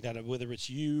you've designated, whether it's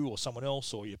you or someone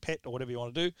else or your pet or whatever you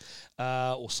want to do,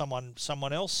 or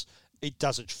someone else. It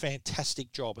does a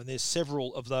fantastic job, and there's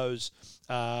several of those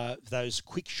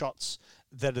quick shots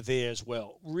that are there as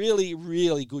well. Really,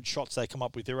 really good shots they come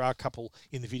up with. There are a couple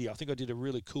in the video. I think I did a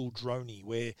really cool droney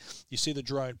where you see the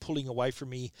drone pulling away from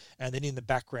me, and then in the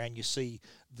background you see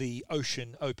the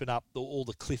ocean open up, all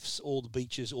the cliffs, all the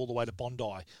beaches, all the way to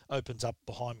Bondi opens up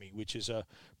behind me, which is a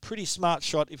pretty smart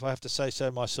shot, if I have to say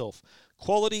so myself.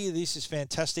 Quality of this is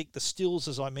fantastic. The stills,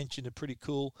 as I mentioned, are pretty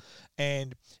cool.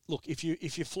 And look, if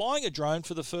you're flying a drone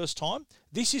for the first time,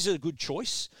 this is a good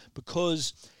choice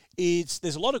because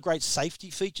there's a lot of great safety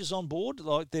features on board.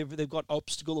 Like they've got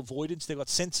obstacle avoidance, they've got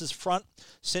sensors front,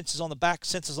 sensors on the back,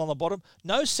 sensors on the bottom.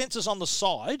 No sensors on the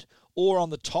side or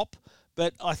on the top,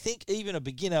 but I think even a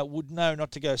beginner would know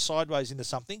not to go sideways into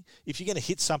something. If you're going to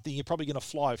hit something, you're probably going to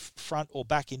fly front or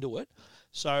back into it.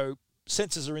 So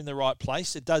sensors are in the right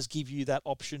place. It does give you that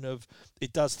option of,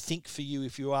 it does think for you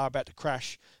if you are about to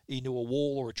crash into a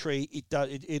wall or a tree.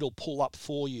 It'll pull up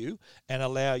for you and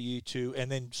allow you to, and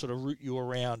then sort of route you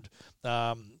around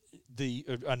another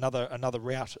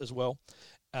route as well.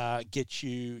 Get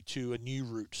you to a new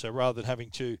route. So rather than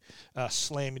having to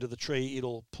slam into the tree,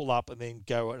 it'll pull up and then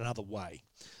go another way.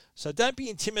 So don't be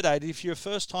intimidated. If you're a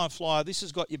first-time flyer, this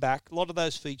has got your back. A lot of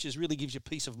those features really gives you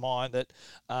peace of mind that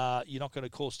you're not going to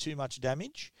cause too much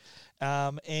damage.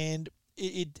 And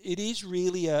it is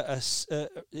really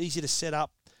easy to set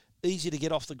up, easy to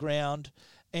get off the ground,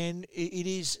 and it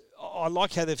is. I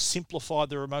like how they've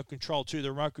simplified the remote control too.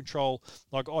 The remote control,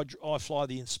 like I fly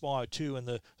the Inspire 2, and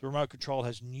the remote control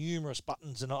has numerous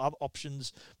buttons and other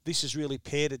options. This has really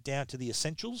pared it down to the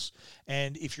essentials.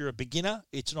 And if you're a beginner,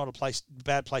 it's not a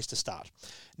bad place to start.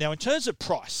 Now, in terms of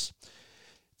price,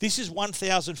 this is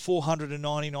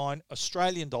 1,499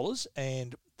 Australian dollars,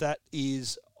 and that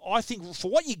is, I think, for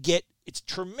what you get, it's a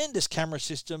tremendous camera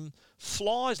system,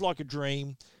 flies like a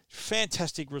dream.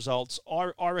 Fantastic results.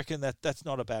 I reckon that's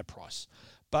not a bad price.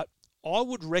 But I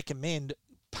would recommend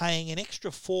paying an extra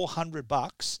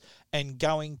 $400 and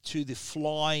going to the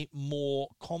Fly More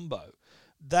combo.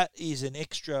 That is an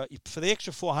extra, for the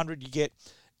extra $400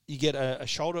 you get a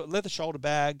leather shoulder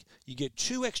bag, you get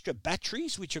 2 extra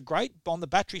batteries, which are great. On the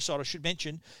battery side, I should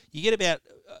mention, you get about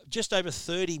just over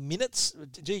 30 minutes.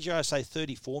 DJI say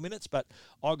 34 minutes, but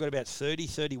I got about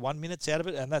 31 minutes out of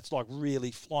it, and that's like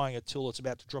really flying it till it's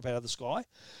about to drop out of the sky.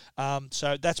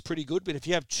 So that's pretty good. But if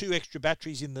you have 2 extra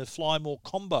batteries in the Fly More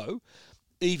combo,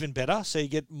 even better. So you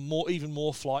get even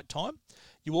more flight time.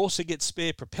 You also get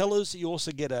spare propellers. You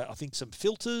also get, I think, some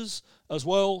filters as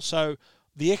well. So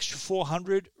the extra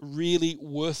 $400, really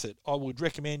worth it. I would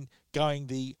recommend going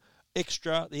the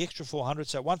extra $400,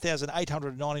 so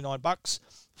 $1,899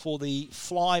 for the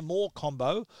Fly More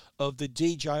combo of the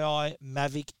DJI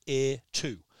Mavic Air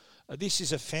 2. This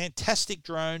is a fantastic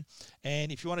drone,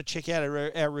 and if you want to check out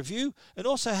our review and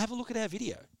also have a look at our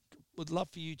video, would love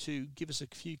for you to give us a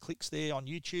few clicks there on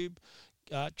YouTube.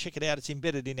 Check it out. It's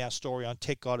embedded in our story on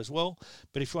Tech Guide as well.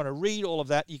 But if you want to read all of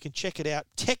that, you can check it out,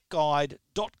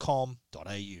 techguide.com.au.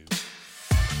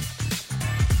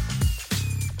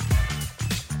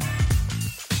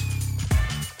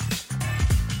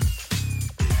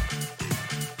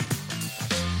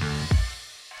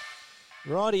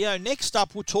 Rightio. Next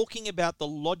up, we're talking about the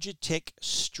Logitech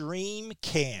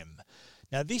StreamCam.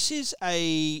 Now, this is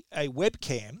a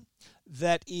webcam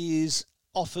that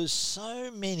offers so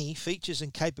many features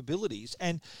and capabilities,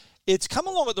 and it's come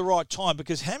along at the right time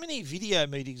because how many video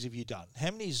meetings have you done?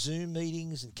 How many Zoom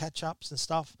meetings and catch-ups and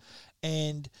stuff?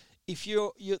 And if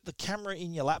the camera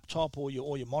in your laptop or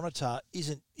your monitor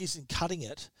isn't cutting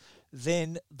it,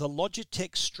 then the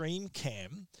Logitech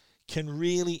StreamCam can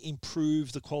really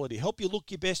improve the quality, help you look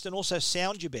your best and also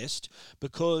sound your best,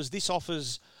 because this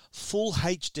offers full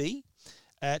HD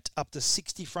at up to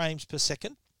 60 frames per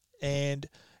second, and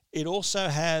it also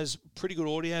has pretty good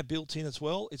audio built in as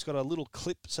well. It's got a little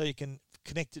clip so you can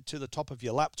connect it to the top of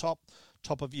your laptop,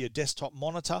 top of your desktop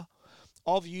monitor.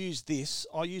 I've used this.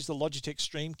 I use the Logitech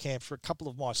StreamCam for a couple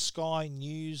of my Sky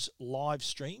News live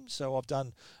streams. So I've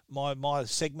done my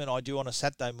segment I do on a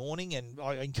Saturday morning, and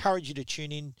I encourage you to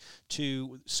tune in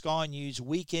to Sky News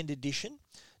Weekend Edition.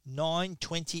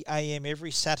 9:20 a.m.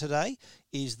 every Saturday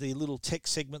is the little tech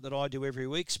segment that I do every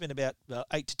week. Spend about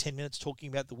 8 to 10 minutes talking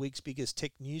about the week's biggest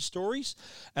tech news stories.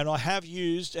 And I have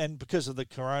used, and because of the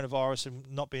coronavirus and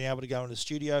not being able to go in the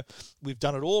studio, we've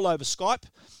done it all over Skype.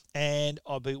 And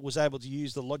I was able to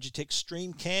use the Logitech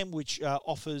StreamCam, which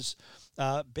offers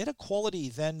better quality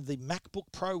than the MacBook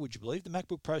Pro, would you believe? The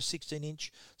MacBook Pro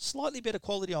 16-inch, slightly better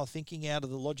quality, I'm thinking, out of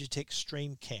the Logitech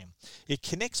StreamCam. It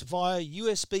connects via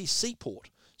USB-C port.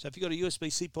 So if you've got a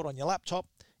USB-C port on your laptop,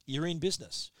 you're in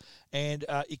business. And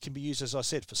it can be used, as I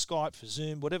said, for Skype, for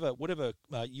Zoom, whatever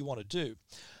you want to do.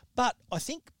 But I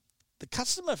think the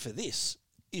customer for this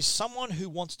is someone who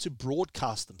wants to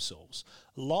broadcast themselves.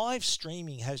 Live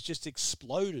streaming has just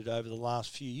exploded over the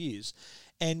last few years.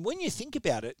 And when you think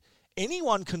about it,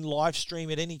 anyone can live stream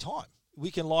at any time.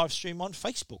 We can live stream on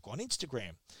Facebook, on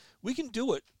Instagram. We can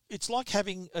do it. It's like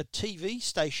having a TV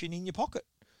station in your pocket.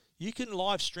 You can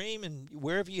live stream, and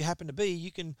wherever you happen to be,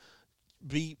 you can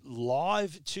be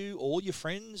live to all your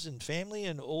friends and family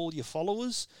and all your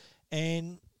followers.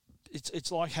 And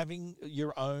it's like having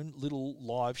your own little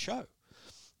live show.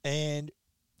 And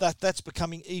that's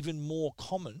becoming even more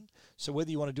common. So whether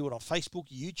you want to do it on Facebook,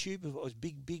 YouTube, a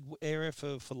big area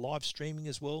for live streaming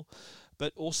as well,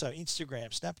 but also Instagram,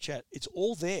 Snapchat, it's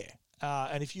all there.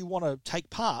 And if you want to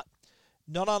take part,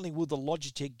 not only will the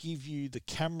Logitech give you the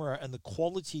camera and the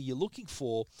quality you're looking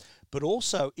for, but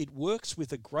also it works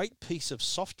with a great piece of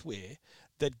software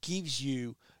that gives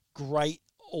you great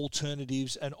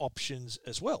alternatives and options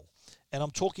as well. And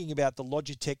I'm talking about the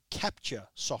Logitech Capture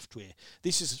software.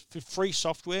 This is free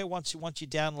software. Once you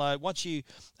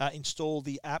install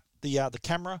the app, the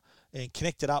camera, and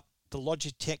connect it up, the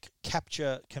Logitech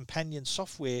Capture companion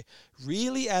software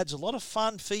really adds a lot of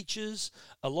fun features,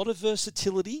 a lot of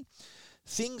versatility.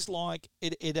 Things like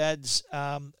it adds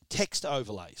text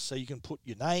overlays, so you can put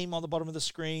your name on the bottom of the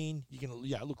screen. You can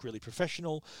look really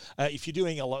professional. If you're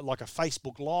doing like a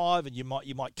Facebook Live, and you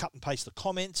might cut and paste the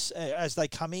comments as they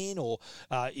come in, or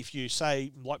if you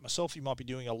say, like myself, you might be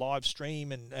doing a live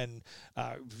stream and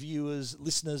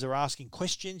listeners are asking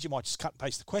questions. You might just cut and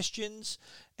paste the questions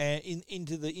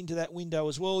into that window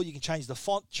as well. You can change the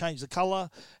font, change the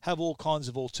color, have all kinds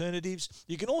of alternatives.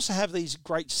 You can also have these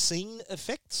great scene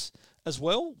effects as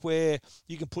well, where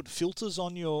you can put filters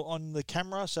on the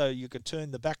camera, so you can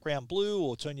turn the background blue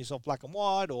or turn yourself black and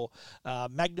white, or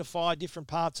magnify different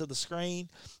parts of the screen.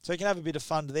 So you can have a bit of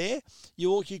fun there.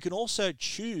 You can also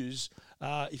choose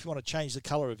if you want to change the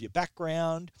color of your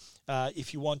background,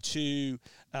 if you want to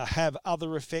have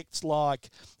other effects, like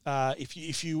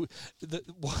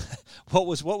what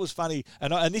was funny,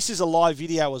 and this is a live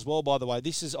video as well, by the way.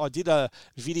 I did a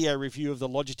video review of the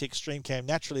Logitech StreamCam.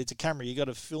 Naturally, it's a camera. You got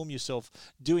to film yourself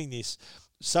doing this.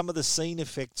 Some of the scene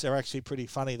effects are actually pretty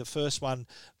funny. The first one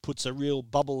puts a real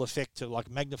bubble effect, like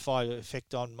magnify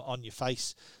effect on your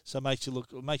face, so it makes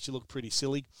you look pretty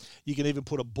silly. You can even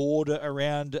put a border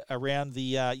around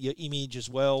the your image as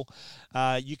well.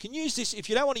 You can use this if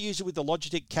you don't want to use it with the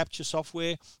Logitech Capture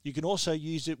software. You can also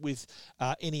use it with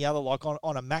any other, like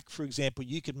on a Mac, for example.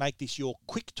 You could make this your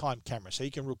QuickTime camera, so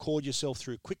you can record yourself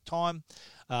through QuickTime.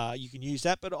 You can use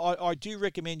that, but I do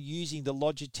recommend using the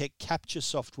Logitech Capture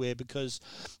software, because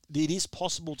it is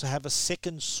possible to have a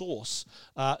second source,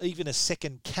 even a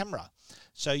second camera.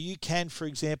 So you can, for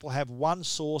example, have one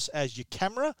source as your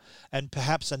camera and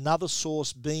perhaps another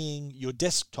source being your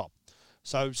desktop.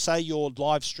 So say you're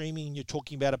live streaming and you're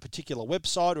talking about a particular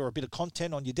website or a bit of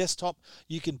content on your desktop,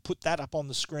 you can put that up on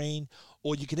the screen,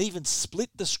 or you can even split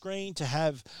the screen to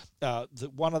have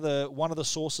one of the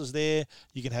sources there.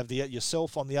 You can have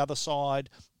yourself on the other side,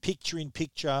 picture in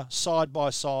picture, side by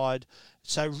side.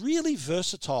 So really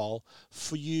versatile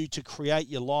for you to create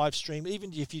your live stream.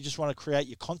 Even if you just want to create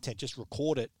your content, just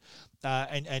record it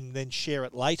and then share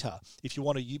it later. If you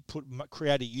want to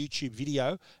create a YouTube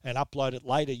video and upload it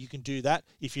later, you can do that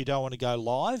if you don't want to go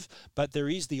live. But there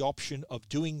is the option of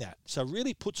doing that. So it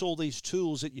really puts all these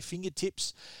tools at your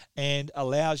fingertips and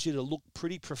allows you to look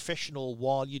pretty professional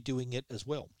while you're doing it as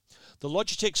well. The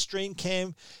Logitech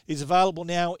StreamCam is available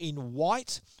now in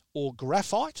white or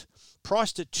graphite,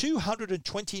 priced at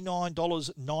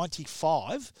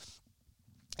 $229.95.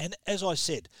 And as I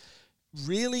said,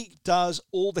 really does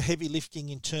all the heavy lifting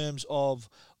in terms of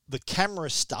the camera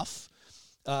stuff.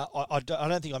 I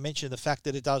don't think I mentioned the fact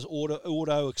that it does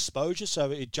auto exposure,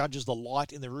 so it judges the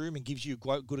light in the room and gives you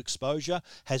good exposure,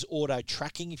 has auto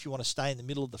tracking if you want to stay in the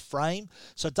middle of the frame.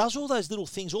 So it does all those little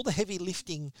things, all the heavy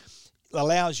lifting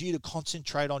allows you to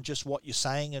concentrate on just what you're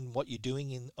saying and what you're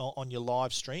doing on your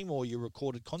live stream or your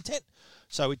recorded content.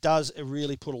 So it does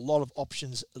really put a lot of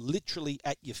options literally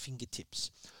at your fingertips.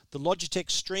 the Logitech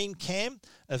StreamCam,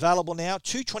 available now,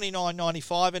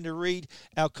 $229.95. And to read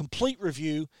our complete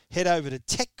review, head over to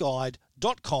techguide.com.au.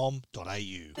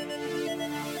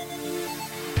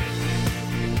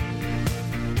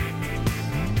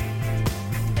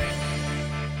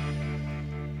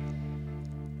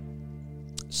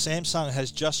 Samsung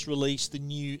has just released the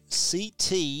new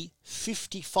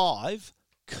CT55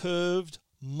 curved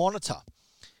monitor.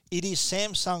 It is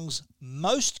Samsung's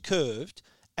most curved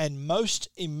and most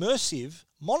immersive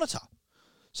monitor.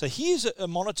 So here's a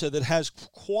monitor that has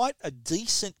quite a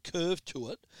decent curve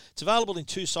to it. It's available in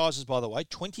two sizes, by the way,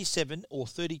 27 or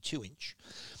 32 inch.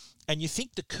 And you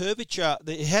think the curvature,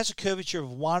 it has a curvature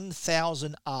of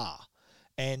 1000 R,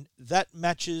 and that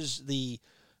matches the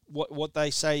what they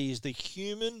say is the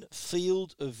human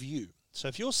field of view. So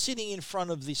if you're sitting in front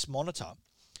of this monitor,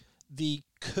 the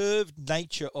curved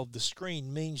nature of the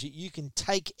screen means that you can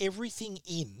take everything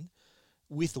in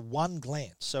with one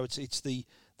glance. So it's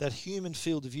that human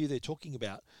field of view they're talking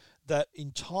about. That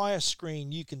entire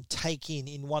screen you can take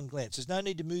in one glance. There's no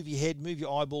need to move your head, move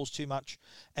your eyeballs too much.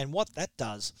 And what that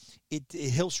does, it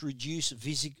helps reduce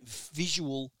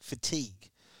visual fatigue,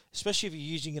 especially if you're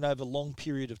using it over a long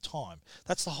period of time.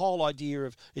 That's the whole idea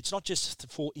of, it's not just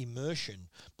for immersion,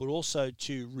 but also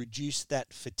to reduce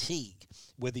that fatigue,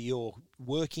 whether you're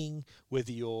working,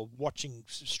 whether you're watching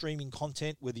streaming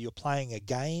content, whether you're playing a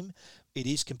game. It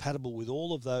is compatible with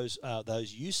all of those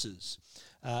uses,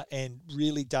 and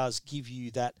really does give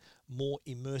you that more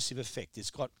immersive effect.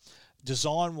 It's got,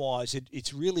 design-wise,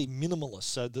 it's really minimalist.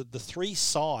 So the three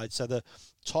sides, so the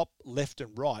top, left,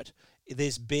 and right,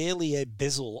 there's barely a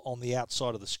bezel on the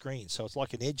outside of the screen. So it's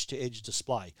like an edge-to-edge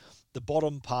display. The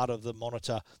bottom part of the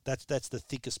monitor, that's the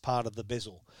thickest part of the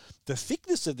bezel. The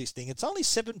thickness of this thing, it's only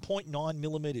 7.9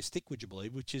 millimeters thick, would you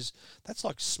believe, that's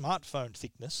like smartphone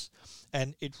thickness.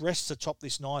 And it rests atop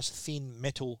this nice thin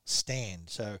metal stand.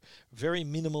 So very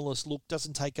minimalist look,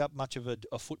 doesn't take up much of a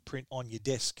footprint on your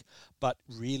desk, but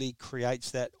really creates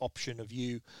that option of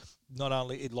you not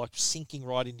only it like sinking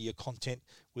right into your content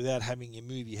without having you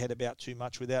move your head about too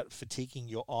much, without fatiguing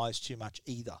your eyes too much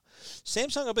either.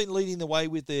 Samsung have been leading the way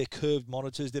with their curved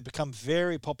monitors. They've become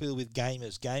very popular with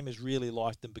gamers. Gamers really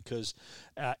like them because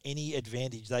any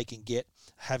advantage they can get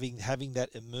having that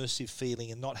immersive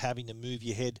feeling and not having to move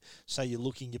your head. Say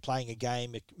you're playing a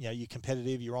game, you're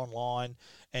competitive, you're online,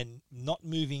 and not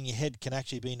moving your head can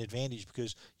actually be an advantage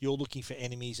because you're looking for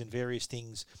enemies and various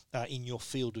things in your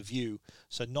field of view.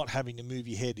 So not having to move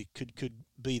your head, it could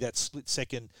be that split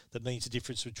second that means the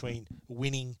difference between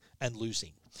winning and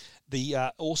losing.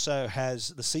 Also has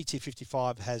the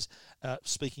CT55 has,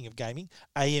 speaking of gaming,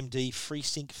 AMD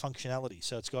FreeSync functionality.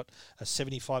 So it's got a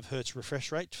 75 hertz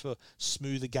refresh rate for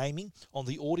smoother gaming. On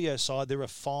the audio side, there are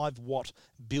 5-watt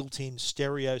built-in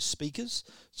stereo speakers.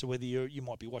 So whether you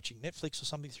might be watching Netflix or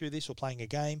something through this or playing a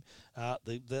game,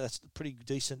 that's pretty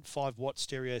decent 5-watt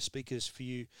stereo speakers for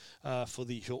you for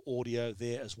your audio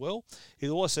there as well. It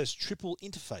also has triple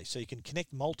interface, so you can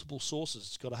connect multiple sources.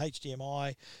 It's got a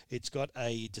HDMI, it's got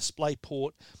a display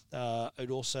port, it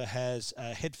also has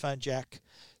a headphone jack,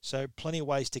 so plenty of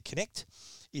ways to connect.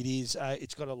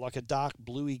 It's got a dark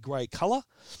bluey grey colour.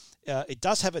 It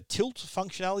does have a tilt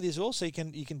functionality as well, so you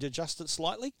can adjust it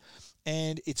slightly.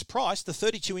 And its price, the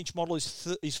 32-inch model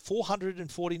is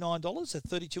 $449 at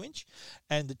 32-inch,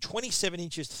 and the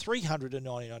 27-inch is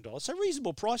 $399. So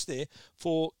reasonable price there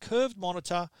for curved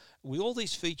monitor with all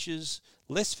these features,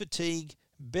 less fatigue,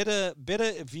 better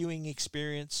viewing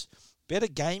experience, better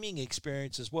gaming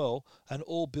experience as well, and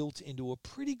all built into a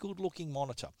pretty good-looking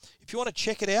monitor. If you want to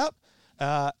check it out,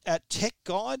 at Tech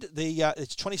Guide,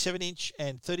 it's 27-inch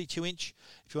and 32-inch.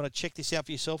 If you want to check this out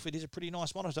for yourself, it is a pretty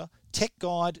nice monitor.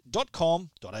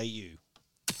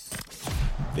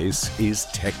 techguide.com.au. This is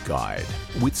Tech Guide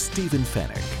with Stephen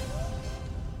Fennick.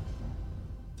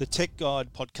 The Tech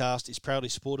Guide podcast is proudly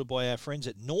supported by our friends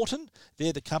at Norton.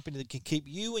 They're the company that can keep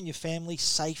you and your family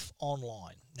safe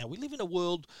online. Now, we live in a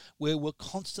world where we're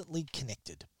constantly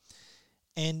connected.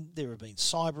 And there have been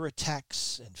cyber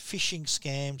attacks and phishing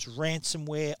scams,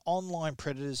 ransomware, online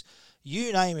predators,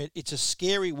 you name it. It's a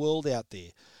scary world out there.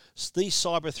 These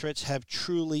cyber threats have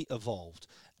truly evolved,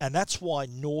 and that's why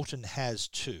Norton has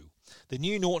too. The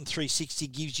new Norton 360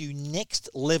 gives you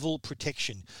next-level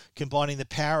protection, combining the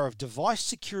power of device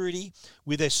security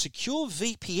with a secure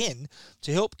VPN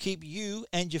to help keep you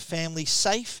and your family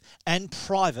safe and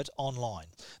private online.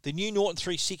 The new Norton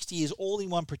 360 is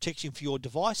all-in-one protection for your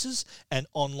devices and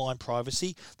online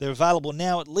privacy. They're available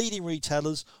now at leading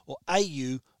retailers or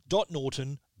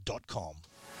au.norton.com.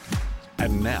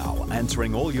 And now,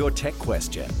 answering all your tech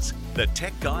questions, the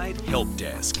Tech Guide Help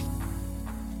Desk.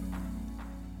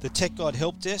 The Tech Guide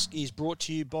Help Desk is brought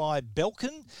to you by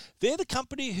Belkin. They're the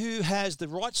company who has the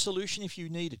right solution if you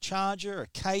need a charger, a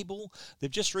cable. They've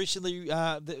just recently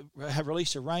have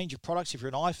released a range of products. If you're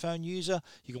an iPhone user,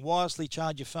 you can wirelessly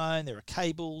charge your phone. There are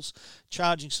cables,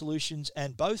 charging solutions,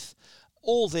 and both.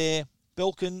 All there,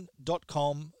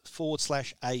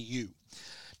 belkin.com/au.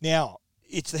 Now,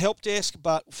 it's the help desk,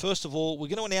 but first of all, we're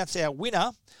going to announce our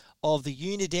winner of the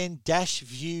Uniden Dash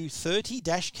View 30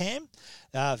 dash cam,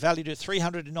 valued at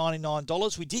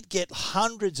 $399. We did get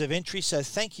hundreds of entries, so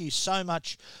thank you so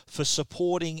much for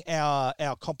supporting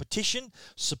our competition,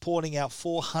 supporting our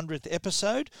 400th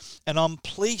episode. And I'm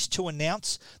pleased to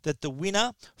announce that the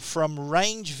winner from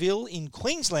Rangeville in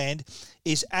Queensland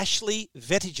is Ashley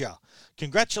Vettiger.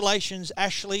 Congratulations,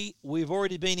 Ashley. We've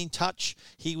already been in touch.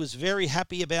 He was very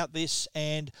happy about this,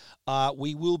 and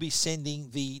we will be sending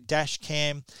the dash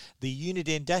cam, the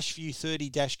Uniden Dash View 30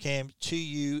 dash cam, to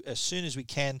you as soon as we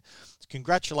can.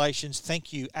 Congratulations.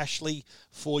 Thank you, Ashley,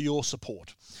 for your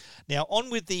support. Now,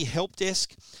 on with the help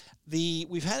desk. We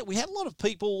had a lot of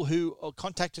people who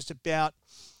contact us about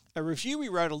a review we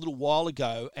wrote a little while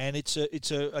ago, and it's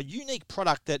a unique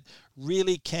product that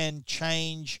really can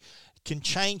change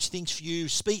things for you,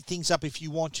 speed things up if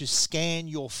you want to scan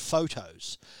your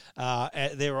photos.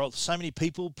 There are so many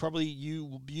people, probably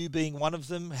you being one of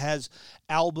them, has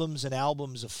albums and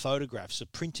albums of photographs,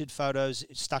 of printed photos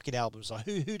stuck in albums. Like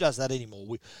who does that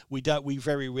anymore? We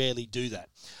very rarely do that.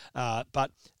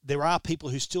 But there are people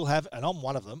who still have, and I'm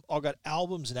one of them. I've got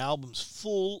albums and albums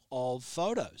full of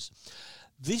photos.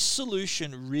 This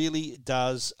solution really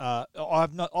does.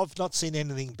 I've not seen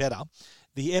anything better.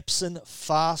 The Epson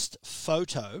Fast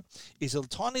Photo is a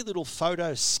tiny little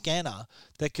photo scanner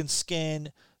that can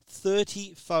scan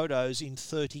 30 photos in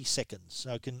 30 seconds.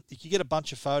 So if you get a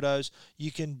bunch of photos,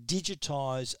 you can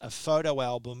digitize a photo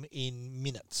album in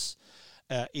minutes.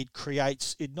 It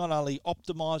not only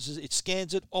optimizes, it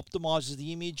scans it, optimizes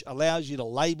the image, allows you to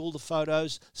label the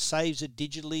photos, saves it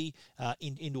digitally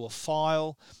into a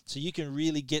file, so you can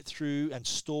really get through and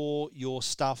store your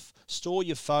stuff, store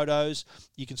your photos.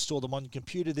 You can store them on your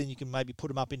computer, then you can maybe put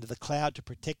them up into the cloud to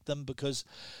protect them, because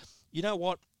you know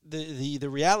what? The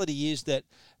reality is that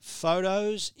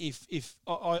photos, if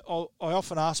I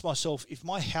often ask myself, if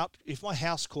my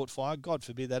house caught fire, God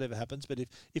forbid that ever happens, but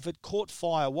if it caught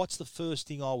fire, what's the first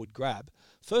thing I would grab?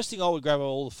 First thing I would grab are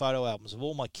all the photo albums of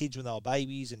all my kids when they were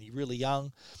babies and really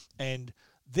young, and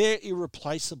they're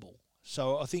irreplaceable.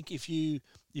 So I think if you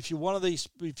want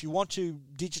to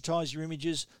digitize your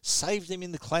images, save them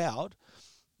in the cloud,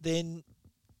 then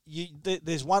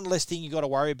there's one less thing you got to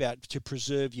worry about to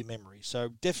preserve your memory. So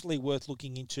definitely worth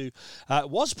looking into. It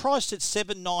was priced at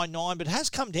 $799, but it has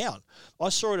come down. I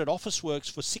saw it at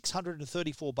Officeworks for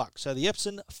 $634. So the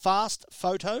Epson Fast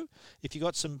Photo, if you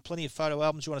got plenty of photo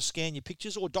albums, you want to scan your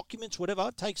pictures or documents, whatever,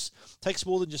 it takes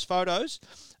more than just photos.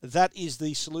 That is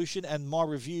the solution, and my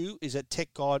review is at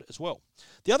Tech Guide as well.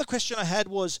 The other question I had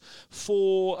was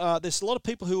there's a lot of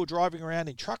people who are driving around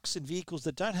in trucks and vehicles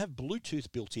that don't have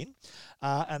Bluetooth built in,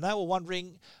 and they were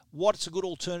wondering what's a good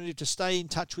alternative to stay in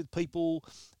touch with people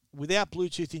without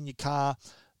Bluetooth in your car.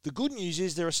 The good news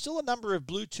is there are still a number of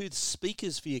Bluetooth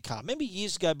speakers for your car. Remember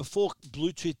years ago, before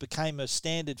Bluetooth became a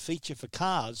standard feature for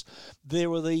cars,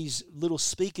 there were these little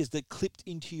speakers that clipped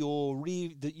into your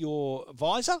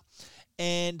visor,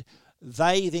 and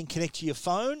they then connect to your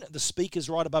phone. The speaker's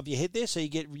right above your head there, so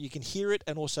you can hear it,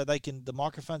 and also the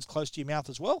microphone's close to your mouth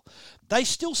as well. They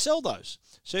still sell those.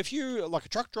 So if you're like a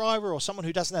truck driver or someone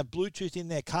who doesn't have Bluetooth in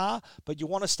their car, but you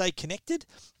want to stay connected,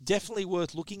 definitely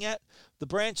worth looking at. The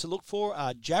brands to look for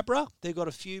are Jabra. They've got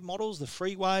a few models, the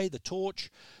Freeway, the Torch.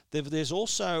 There's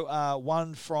also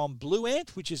one from Blue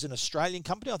Ant, which is an Australian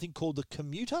company, I think called the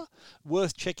Commuter,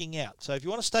 worth checking out. So if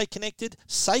you want to stay connected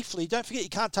safely, don't forget you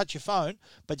can't touch your phone,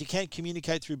 but you can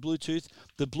communicate through Bluetooth.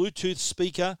 The Bluetooth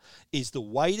speaker is the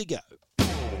way to go.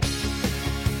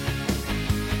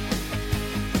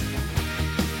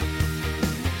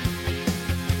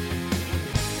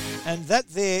 And that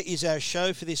there is our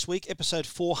show for this week, episode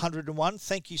 401.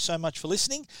 Thank you so much for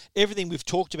listening. Everything we've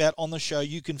talked about on the show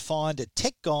you can find at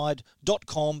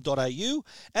techguide.com.au.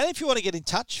 And if you want to get in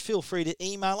touch, feel free to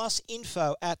email us,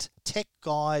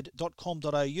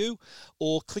 info@techguide.com.au,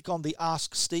 or click on the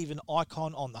Ask Stephen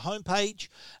icon on the homepage.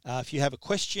 If you have a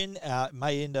question, it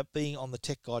may end up being on the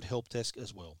Tech Guide Help Desk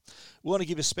as well. We want to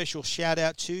give a special shout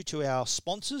out to our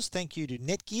sponsors. Thank you to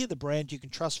Netgear, the brand you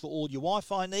can trust for all your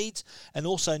Wi-Fi needs, and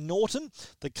also Norton,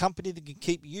 the company that can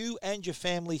keep you and your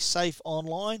family safe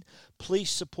online.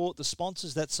 please support the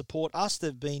sponsors that support us.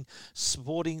 They've been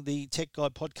supporting the Tech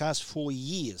Guide podcast for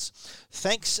years.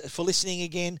 Thanks for listening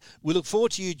again. We look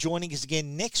forward to you joining us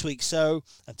again next week. So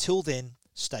until then,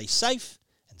 stay safe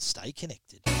and stay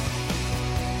connected.